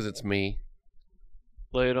 boys. Because it's me.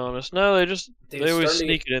 Lay it on us. No, Dude, they always starting to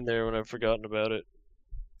sneak it in there when I've forgotten about it.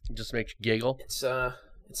 It just makes you giggle. It's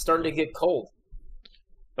starting to get cold.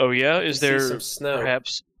 Oh yeah, You is see there some snow?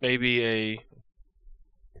 perhaps maybe a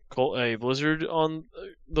blizzard on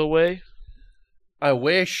the way? I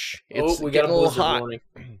wish. It's We got a getting little blizzard hot. warning.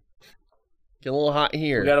 Getting a little hot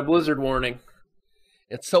here. We got a blizzard warning.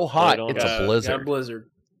 It's so hot. on. It's a Got a blizzard. blizzard.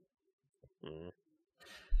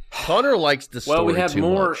 Connor likes the story Well, we have too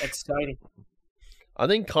more much. exciting. I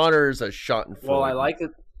think Connor is a shot in Well, I like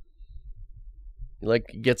it.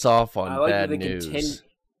 He gets off on I like bad that they news. continue.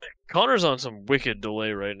 Connor's on some wicked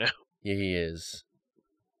delay right now. Yeah, he is.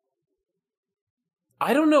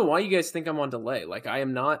 I don't know why you guys think I'm on delay. Like, I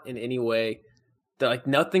am not in any way. Like,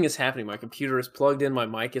 nothing is happening. My computer is plugged in, my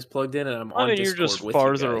mic is plugged in, and I'm on I mean, Discord you're just with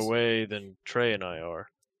farther you guys. away than Trey and I are.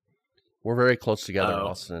 We're very close together, Oh.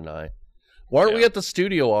 Austin and I. Why aren't we Yeah. at the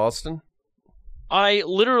studio, Austin? I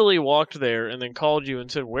literally walked there and then called you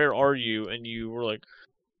and said, "Where are you?" And you were like,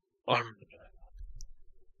 "I'm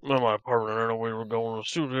in my apartment. I don't know where we're going to the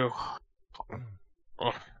studio."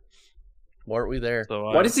 Why aren't we there? So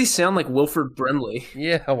Why does he sound like Wilford Brimley?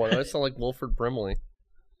 Yeah, why do I sound like Wilford Brimley?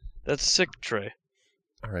 That's sick, Trey.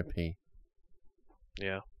 R.I.P.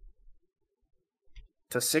 Yeah.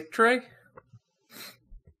 To sick Trey?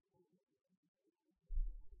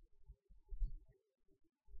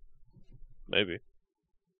 Maybe.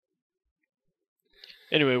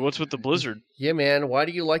 Anyway, what's with the blizzard? Yeah, man, why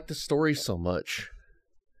do you like the story so much?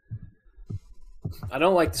 I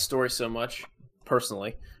don't like the story so much,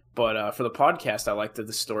 personally. But for the podcast, I like that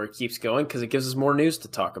the story keeps going because it gives us more news to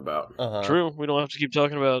talk about. Uh-huh. True. We don't have to keep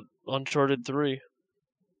talking about Uncharted 3.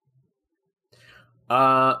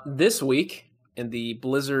 This week, in the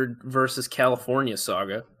Blizzard versus California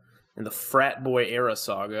saga, in the Frat Boy era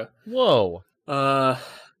saga, Whoa.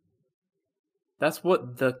 that's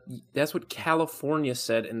what California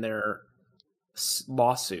said in their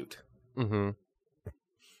lawsuit. Mm-hmm.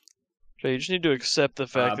 Okay, you just need to accept the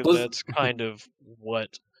fact that that's kind of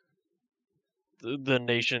what the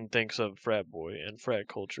nation thinks of frat boy and frat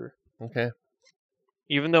culture. Okay.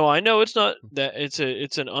 Even though I know it's not that it's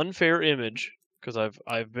an unfair image because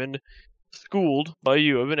I've been schooled by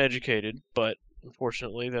you, I've been educated, but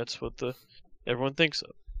unfortunately that's what everyone thinks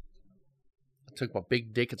of. I took my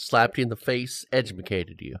big dick and slapped you in the face,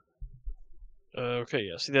 educated you. Okay,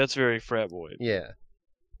 yeah. See, that's very frat boy. Yeah.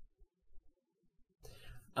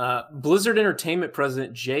 Blizzard Entertainment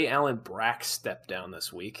president J. Allen Brack stepped down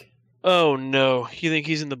this week. Oh no, you think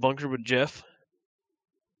he's in the bunker with Jeff?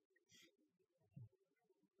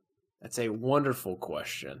 That's a wonderful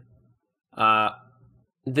question.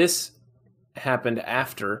 this happened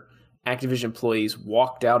after Activision employees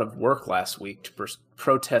walked out of work last week to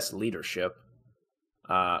protest leadership.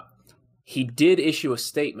 He did issue a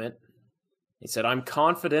statement. He said, "I'm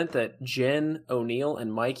confident that Jen O'Neill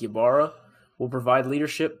and Mike Ybarra will provide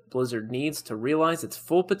leadership Blizzard needs to realize its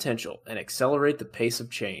full potential and accelerate the pace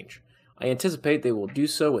of change. I anticipate they will do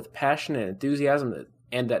so with passion and enthusiasm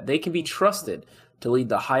and that they can be trusted to lead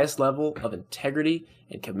the highest level of integrity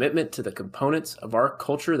and commitment to the components of our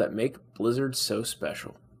culture that make Blizzard so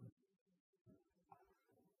special."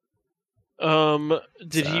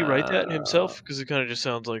 Did he write that himself? Because it kind of just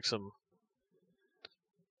sounds like some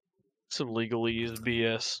legalese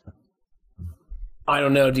BS. I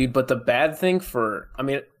don't know, dude, but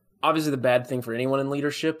obviously the bad thing for anyone in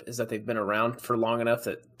leadership is that they've been around for long enough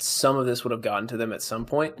that some of this would have gotten to them at some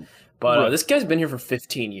point. But this guy's been here for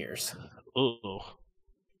 15 years. Oh,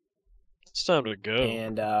 it's time to go.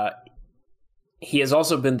 And he has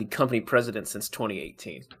also been the company president since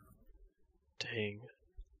 2018. Dang.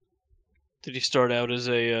 Did he start out as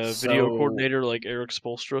a video coordinator like Eric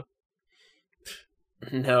Spolstra?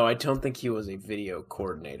 No, I don't think he was a video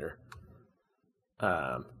coordinator.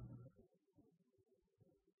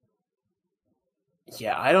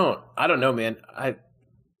 Yeah, I don't know, man.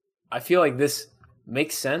 I feel like this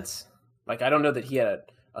makes sense. Like, I don't know that he had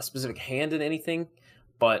a specific hand in anything,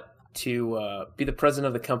 but to be the president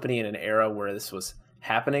of the company in an era where this was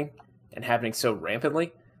happening and happening so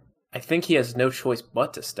rampantly, I think he has no choice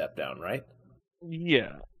but to step down, right?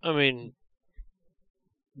 Yeah, I mean,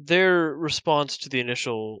 their response to the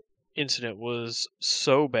initial incident was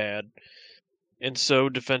so bad and so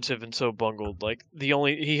defensive and so bungled. Like,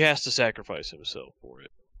 he has to sacrifice himself for it.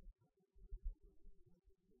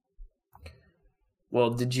 Well,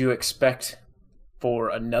 did you expect for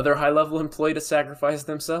another high-level employee to sacrifice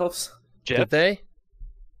themselves? Jeff? Did they?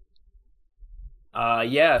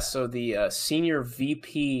 Yeah, so the senior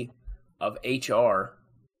VP of HR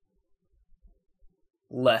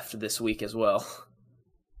left this week as well.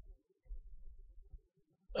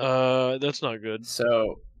 That's not good.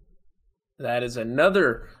 So that is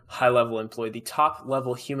another high-level employee, the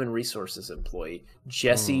top-level human resources employee,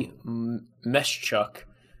 Jesse Meschuk,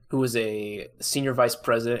 who was a senior vice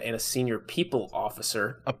president and a senior people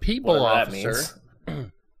officer. A people officer? That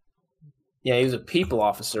means. Yeah, he was a people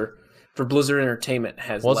officer for Blizzard Entertainment.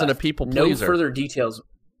 Wasn't left. a people pleaser. No further details.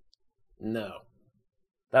 No.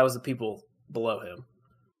 That was the people below him.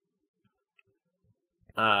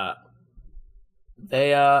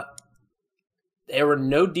 There were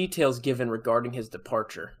no details given regarding his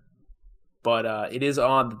departure, but it is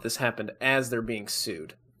odd that this happened as they're being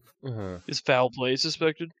sued. Mm-hmm. Is foul play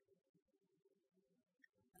suspected?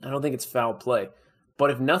 I don't think it's foul play, but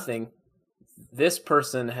if nothing, this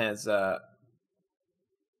person has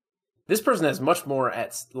much more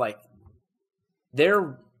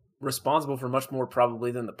they're responsible for much more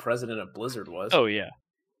probably than the president of Blizzard was. Oh yeah.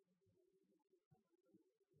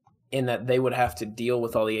 In that they would have to deal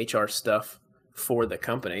with all the HR stuff for the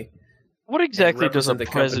company. What exactly does a represent the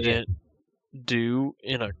president do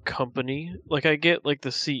in a company? Like, I get like the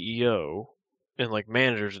CEO and like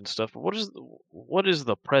managers and stuff, but what is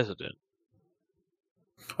the president?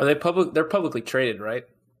 Are they public? They're publicly traded, right?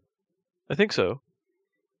 I think so.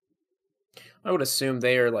 I would assume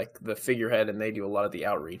they are like the figurehead, and they do a lot of the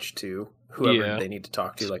outreach to whoever they need to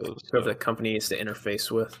talk to, like whoever the company needs to interface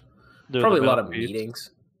with. They're Probably the a lot of mouthpiece.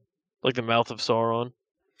 meetings. Like the mouth of Sauron.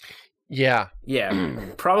 Yeah. Yeah,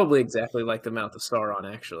 probably exactly like the mouth of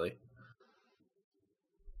Sauron, actually.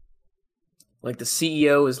 Like the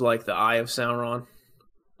CEO is like the eye of Sauron.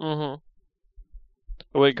 Mm-hmm.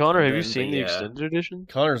 Oh, wait, Connor, have you Then seen the extended edition?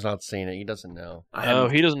 Connor's not seen it. He doesn't know. Oh,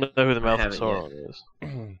 he doesn't know who the mouth of haven't Sauron is.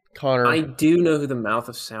 Connor, I do know who the mouth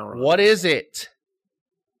of Sauron what is it?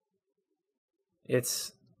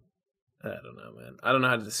 It's... I don't know, man. I don't know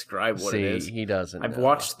how to describe what See, it is. he doesn't I've know.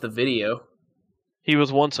 watched the video. He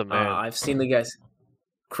was once a man. I've seen the guy's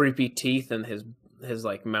creepy teeth and his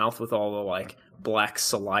like mouth with all the like black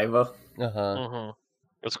saliva. Uh-huh. Mm-hmm.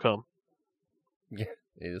 Let's come. It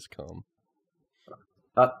is cum.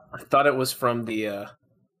 I thought it was from the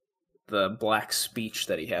black speech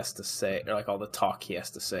that he has to say, or like all the talk he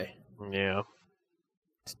has to say. Yeah.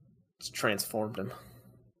 It's transformed him.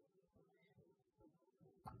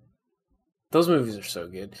 Those movies are so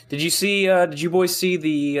good. Did you see? Did you boys see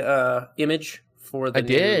the image for the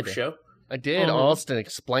new show? I did. Mhm. Austin,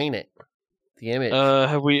 explain it. The image.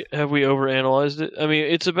 Have we overanalyzed it? I mean,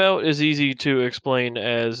 it's about as easy to explain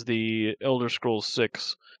as the Elder Scrolls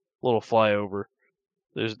 6 little flyover.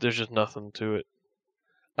 There's just nothing to it.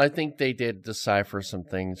 I think they did decipher some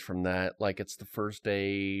things from that, like it's the first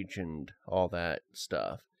age and all that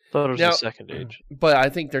stuff. Thought it was Now- the second age. But I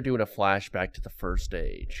think they're doing a flashback to the first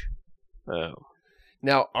age. Oh.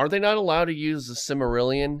 Now, are they not allowed to use the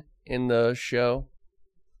Silmarillion in the show?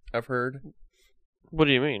 I've heard. What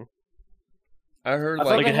do you mean? I heard I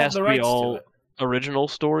thought Like they it had has the to be rights to all it. original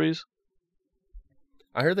stories?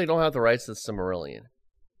 I heard they don't have the rights to the Silmarillion.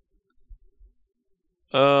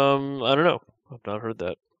 I don't know. I've not heard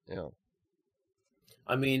that. Yeah.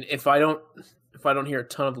 I mean, if I don't hear a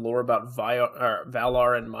ton of lore about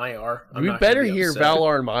Valar and Maiar, I'm We not gonna better be hear upset.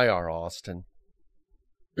 Valar and Maiar, Austin.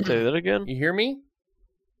 Say that again? You hear me?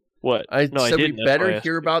 What? I No, I said we didn't. That's why I better asked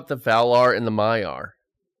hear you. about the Valar and the Maiar.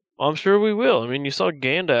 I'm sure we will. I mean, you saw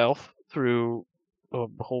Gandalf through a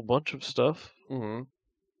whole bunch of stuff. Mm-hmm.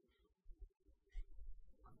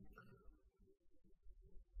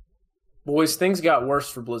 Boys, things got worse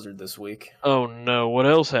for Blizzard this week. Oh no, what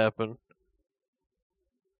else happened?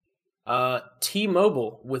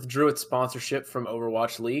 T-Mobile withdrew its sponsorship from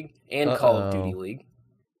Overwatch League and Call of Duty Uh-oh. League.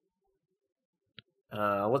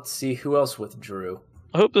 Let's see who else withdrew.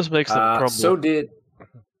 I hope this makes them crumble. So did.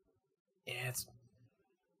 Yeah,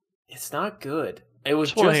 it's not good. It was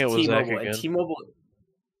Just wanna just hang out with Zach T-Mobile, and again. T-Mobile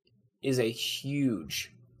is a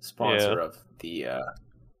huge sponsor of the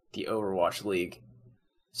Overwatch League.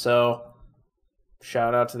 So,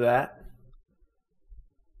 shout out to that.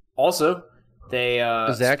 Also, they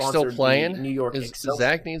Is Zach still sponsored the playing? New York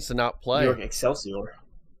Zach needs to not play. New York Excelsior.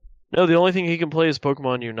 No, the only thing he can play is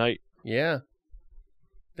Pokemon Unite. Yeah.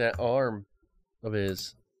 That arm of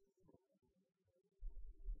his.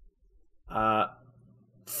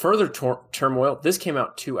 Further turmoil. This came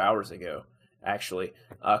out 2 hours ago, actually.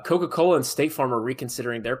 Coca-Cola and State Farm are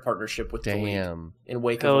reconsidering their partnership with the league Damn. in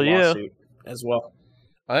wake Hell of a yeah. lawsuit as well.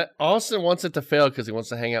 Austin wants it to fail because he wants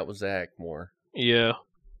to hang out with Zach more. Yeah.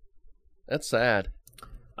 That's sad.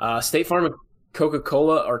 State Farm and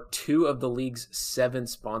Coca-Cola are two of the league's 7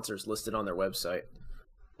 sponsors listed on their website.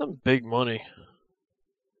 That's big money.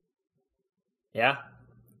 Yeah.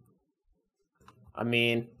 I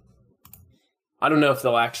mean, I don't know if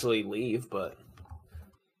they'll actually leave, but...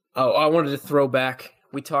 Oh, I wanted to throw back.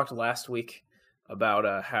 We talked last week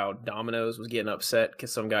about how Domino's was getting upset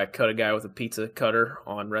because some guy cut a guy with a pizza cutter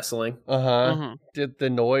on wrestling. Uh-huh. Mhm. Did the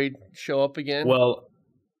Noid show up again? Well,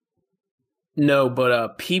 no,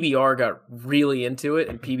 but PBR got really into it,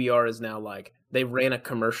 and PBR is now like... They ran a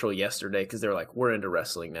commercial yesterday because they're like, we're into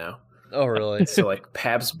wrestling now. Oh, really? So like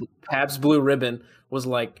Pabst Blue Ribbon was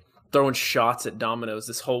like throwing shots at Domino's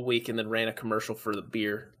this whole week, and then ran a commercial for the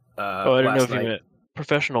beer. I didn't know last if you night. meant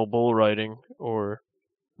professional bull riding or...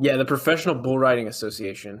 Yeah, the Professional Bull Riding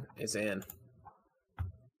Association is in.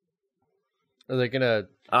 Are they gonna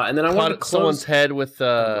And then I want to cut close. someone's head with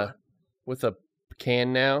go a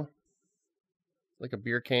can now? Like a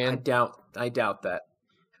beer I can? doubt that.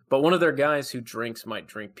 But one of their guys who drinks might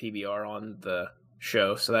drink PBR on the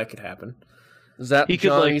show, so that could happen. Is that He could,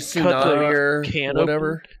 Johnny like, cut the Tsunami or can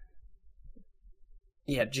whatever?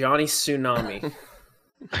 Yeah, Johnny Tsunami,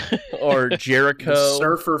 Or the Jericho?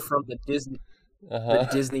 surfer from the Uh-huh.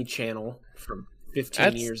 Disney Channel from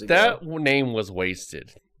 15 years ago. That name was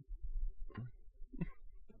wasted.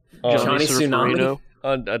 Johnny Surferino.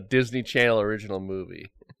 On a Disney Channel original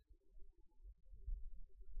movie.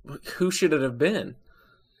 Who should it have been?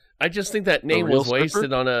 I just think that name real was wasted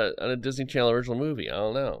surfer? on a Disney Channel original movie. I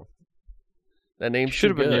don't know. That name Should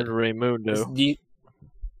have been named good. Raymundo.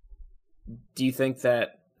 Do you think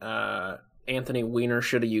that Anthony Weiner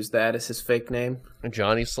should have used that as his fake name?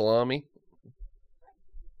 Johnny Salami.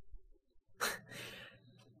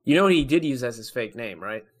 You know what he did use as his fake name,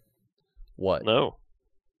 right? What? No.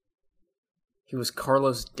 He was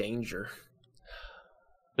Carlos Danger.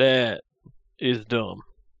 That is dumb.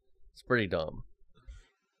 It's pretty dumb.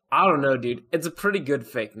 I don't know, dude. It's a pretty good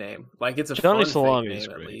fake name. Like, it's a Johnny fun Salami fake is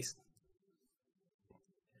name, at great. least.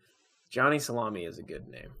 Johnny Salami is a good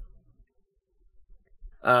name.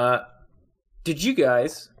 Did you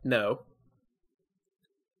guys know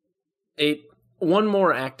one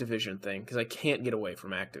more Activision thing? Because I can't get away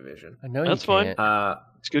from Activision. I know That's you fine. can't.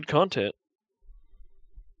 It's good content.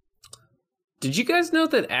 Did you guys know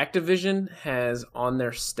that Activision has on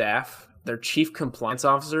their staff, their chief compliance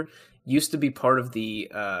officer used to be part of the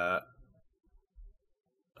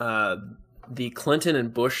Clinton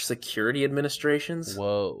and Bush security administrations?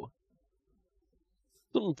 Whoa.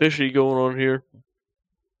 Something fishy going on here.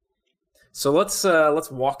 So let's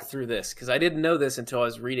walk through this, because I didn't know this until I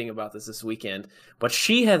was reading about this weekend. But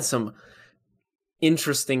she had some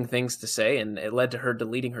interesting things to say, and it led to her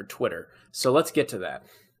deleting her Twitter. So let's get to that.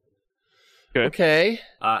 Okay.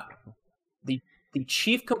 The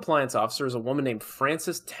chief compliance officer is a woman named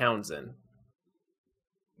Frances Townsend.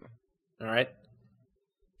 All right.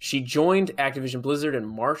 She joined Activision Blizzard in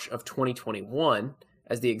March of 2021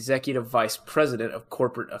 as the executive vice president of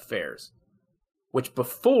corporate affairs, which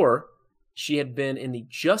before she had been in the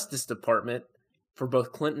Justice Department for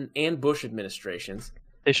both Clinton and Bush administrations.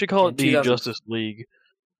 They should call it the 2000 Justice League.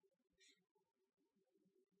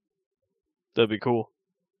 That'd be cool.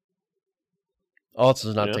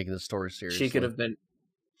 Austin's not Yeah. taking the story seriously. She could have been.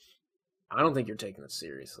 I don't think you're taking it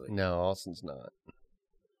seriously. No, Austin's not.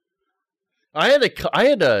 I had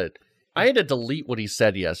to delete what he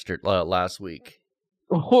said last week.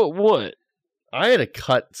 What? I had to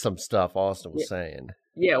cut some stuff Austin was saying.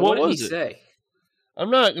 Yeah, What what did was he it? say?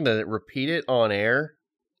 I'm not going to repeat it on air,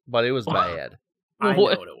 but it was bad. I know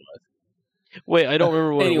What? what it was. Wait, I don't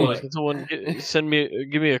remember what it was. Anyway. Can someone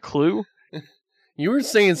give me a clue You were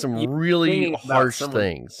saying some You really thinking about harsh someone-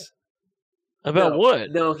 things. about No,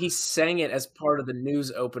 what? No, he sang it as part of the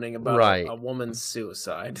news opening about Right. a woman's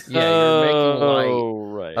suicide. Yeah, you're making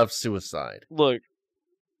light right. of suicide. Look,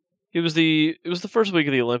 it was the first week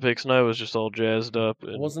of the Olympics, and I was just all jazzed up. It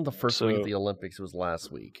And, wasn't the first week so- of the Olympics, it was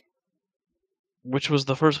last week. which was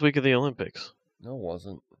the first week of the Olympics. No, it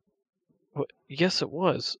wasn't. Yes, it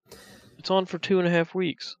was. It's on for 2.5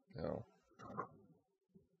 weeks. No.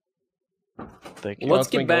 Thank you. Well, Let's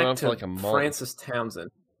it's been get going back on for to like a month. Frances Townsend.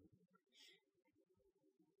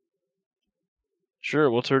 Sure,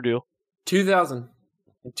 what's her deal? 2000.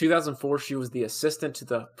 In 2004, she was the assistant to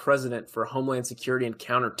the president for Homeland Security and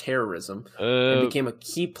Counterterrorism and became a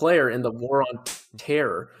key player in the war on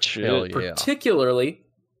terror. Shit. Hell yeah. Particularly,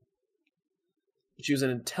 she was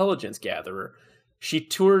an intelligence gatherer. She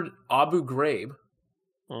toured Abu Ghraib,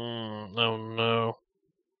 Oh no.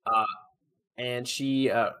 and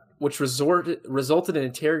she, which resulted in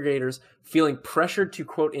interrogators feeling pressured to,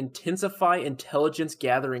 quote, intensify intelligence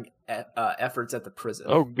gathering efforts at the prison.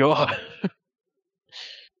 Oh god.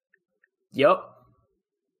 Yep.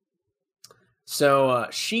 So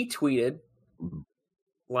she tweeted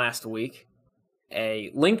last week a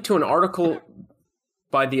link to an article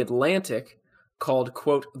by The Atlantic called,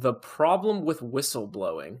 quote, The Problem with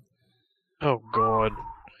Whistleblowing. Oh god.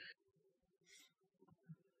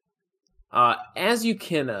 As you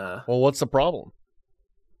can, Well, what's the problem?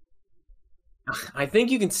 I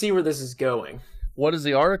think you can see where this is going. What does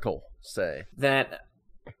the article say? That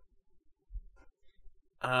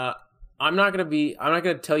I'm not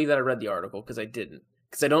gonna tell you that I read the article because I didn't,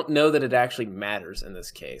 because I don't know that it actually matters in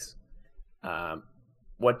this case.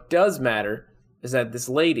 What does matter is that this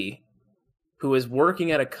lady, who is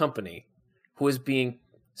working at a company, who is being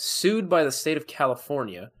sued by the state of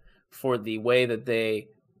California for the way that they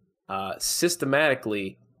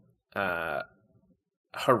systematically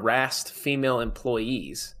harassed female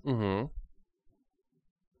employees Mm-hmm.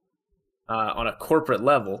 on a corporate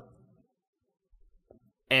level.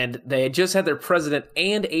 And they had just had their president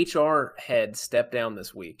and HR head step down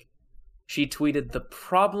this week. She tweeted, the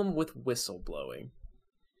problem with whistleblowing.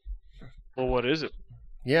 Well, what is it?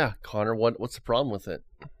 Yeah, Connor, what's the problem with it?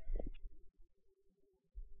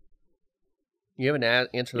 You haven't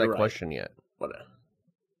answered You're that right. question yet.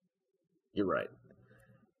 You're right.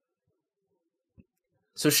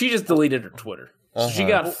 So she just deleted her Twitter. So she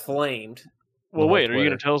Uh-huh. got flamed. Well, whole wait. Are you Twitter.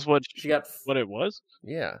 gonna tell us what She got it was?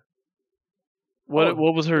 Yeah. What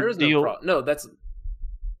was her there is deal? No, that's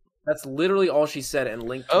literally all she said and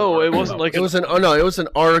linked. To Oh, an it article wasn't about like It was an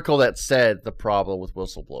article that said the problem with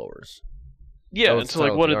whistleblowers. Yeah, that and was so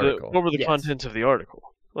like the what article. were the Yes. contents of the article?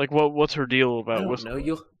 Like what's her deal I about don't know. whistleblowing?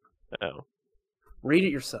 You'll Oh. read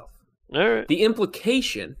it yourself. All right. The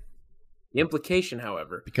implication,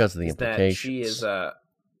 however, Because of the is that implications. she is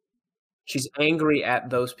she's angry at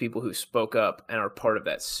those people who spoke up and are part of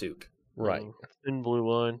that suit. Right. Thin blue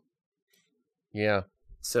line. Yeah.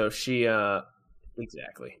 So she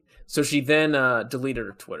exactly. So she then deleted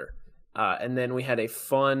her Twitter, and then we had a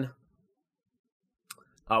fun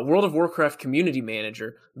World of Warcraft community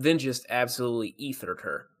manager then just absolutely ethered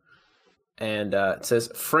her. And it says,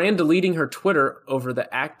 Fran deleting her Twitter over the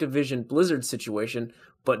Activision Blizzard situation,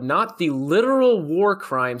 but not the literal war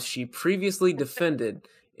crimes she previously defended,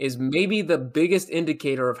 is maybe the biggest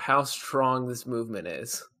indicator of how strong this movement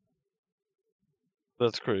is.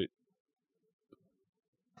 That's great.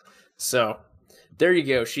 So there you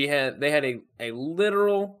go. They had a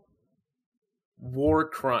literal war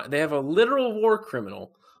crime. They have a literal war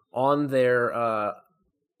criminal on their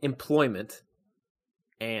employment.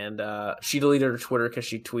 And she deleted her Twitter because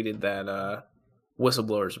she tweeted that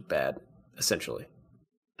whistleblowers are bad, essentially.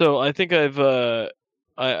 So I think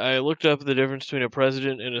I looked up the difference between a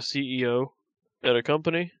president and a CEO at a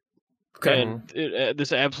company, Okay. And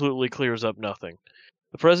this absolutely clears up nothing.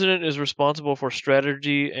 The president is responsible for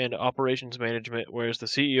strategy and operations management, whereas the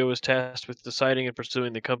CEO is tasked with deciding and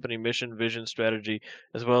pursuing the company mission, vision, strategy,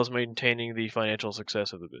 as well as maintaining the financial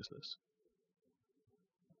success of the business.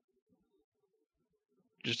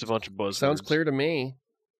 Just a bunch of buzzwords. Sounds clear to me.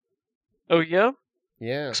 Oh, yeah?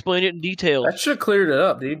 Yeah. Explain it in detail. That should have cleared it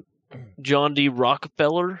up, dude. John D.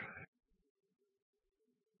 Rockefeller.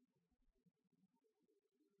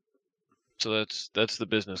 So that's the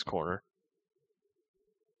business corner.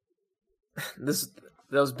 That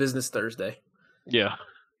was Business Thursday. Yeah.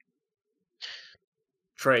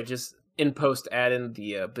 Trey, just in post, add in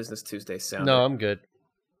the Business Tuesday sound. No, I'm good.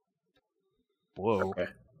 Whoa. Okay.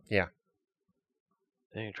 Yeah.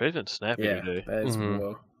 Dang, Trey's been snappy Yeah, today. that is Mhm.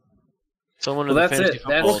 whoa. Someone Well, in the that's fantasy it.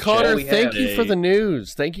 football That's Well, all chat Connor, we thank have. you for the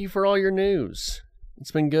news. Thank you for all your news.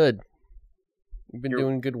 It's been good. You've been You're-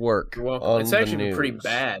 doing good work. You're welcome. On It's the actually been pretty news.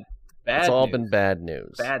 bad. It's all been news. bad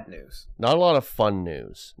news. Bad news. Not a lot of fun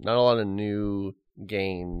news. Not a lot of new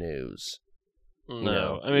game news. No,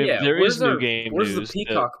 know. I mean Yeah, there where's is new our- game Where's news. the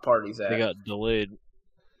Peacock parties that at? they got delayed.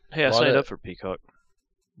 Hey, I Lot signed of- up for Peacock.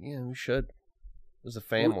 Yeah, we should. As a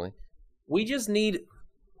family. We just need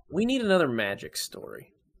another Magic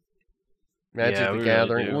story. Magic Yeah, the we really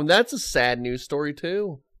Gathering. do. Well, that's a sad news story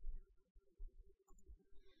too.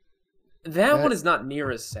 That That- one is not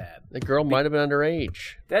near as sad. The girl might have been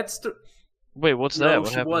underage, That's the Wait, what's no, that? What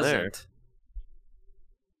she happened wasn't.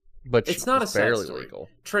 but It's she not was a sad barely story. legal.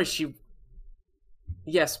 Trey,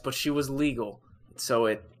 yes, but she was legal, so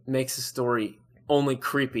it makes the story only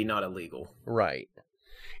creepy, not illegal. Right.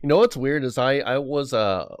 You know what's weird is I was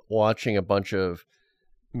watching a bunch of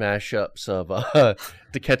mashups of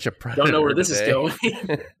To Catch a Predator. Don't know where this is today. going.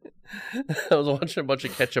 I was watching a bunch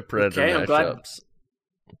of Catch a Predator Okay, I'm glad- mashups.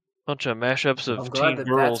 Bunch of mashups I'm of glad teen that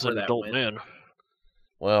girls that's where and that adult went. men.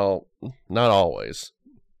 Well, not always.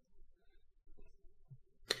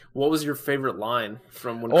 What was your favorite line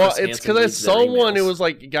from when? Well, Chris it's Hansen because I reads their saw one. It emails? was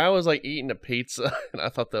like a guy was like eating a pizza, and I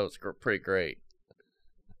thought that was pretty great.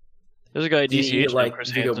 There's a guy at Did you eat DCH like named Chris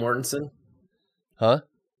Viggo Hansen. Mortensen? Huh?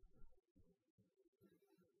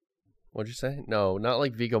 What'd you say? No, not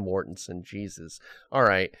like Viggo Mortensen. Jesus. All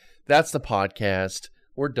right, that's the podcast.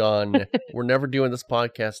 We're done. We're never doing this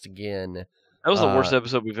podcast again. That was the worst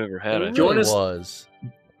episode we've ever had. I It think. Join really us- was.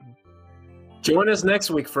 Join us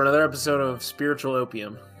next week for another episode of Spiritual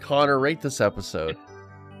Opium. Connor, rate this episode.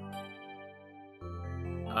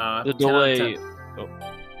 The 10 out of delay. 10.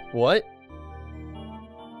 What?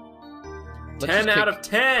 Let's 10 just out kick- of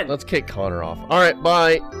 10. Let's kick Connor off. All right,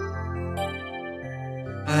 bye.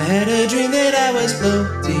 I had a dream that I was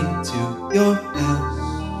floating to your house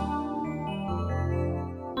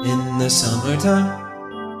in the summertime.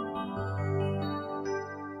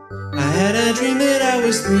 I had a dream that I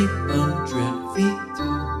was 300 feet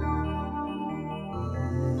tall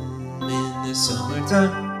in the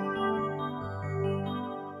summertime.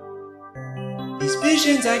 These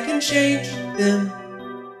visions, I can change them,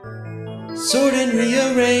 sort and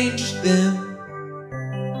rearrange them.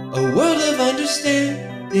 A world of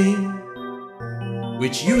understanding,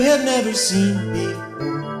 which you have never seen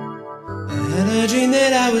before. I had a dream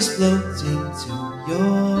that I was floating to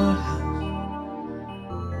your house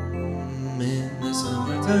in the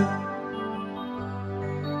summertime.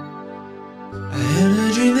 I had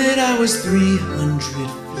a dream that I was 300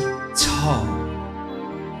 feet tall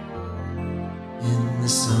in the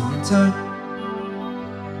summertime.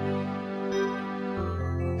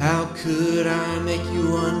 How could I make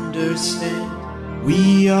you understand?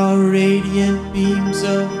 We are radiant beams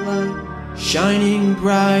of light, shining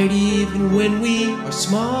bright even when we are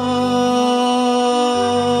small.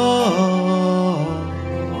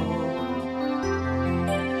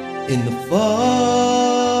 In the fall.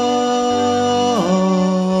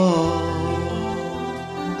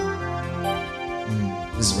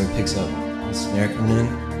 This is where it picks up. The snare coming in.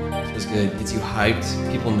 Feels good. Gets you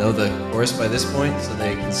hyped. People know the chorus by this point, so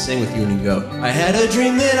they can sing with you and you go. I had a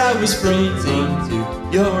dream that I was floating to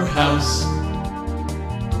your house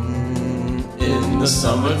in the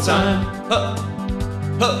summertime. Huh.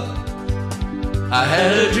 Huh. I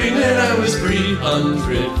had a dream that I was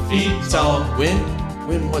 300 feet tall.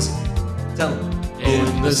 When was it? Tell them.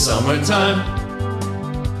 In the summertime.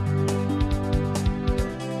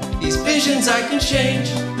 These visions, I can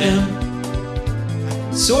change them,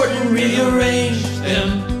 sort and rearrange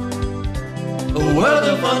them. A world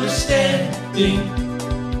of understanding,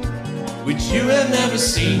 which you have never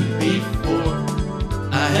seen before.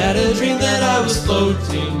 I had a dream that I was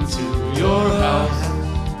floating to your house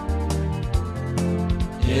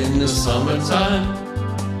in the summertime.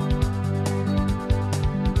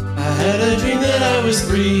 I had a dream that I was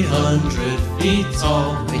 300 feet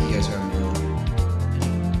tall. I think you guys are on your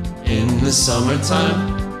own. In the summertime,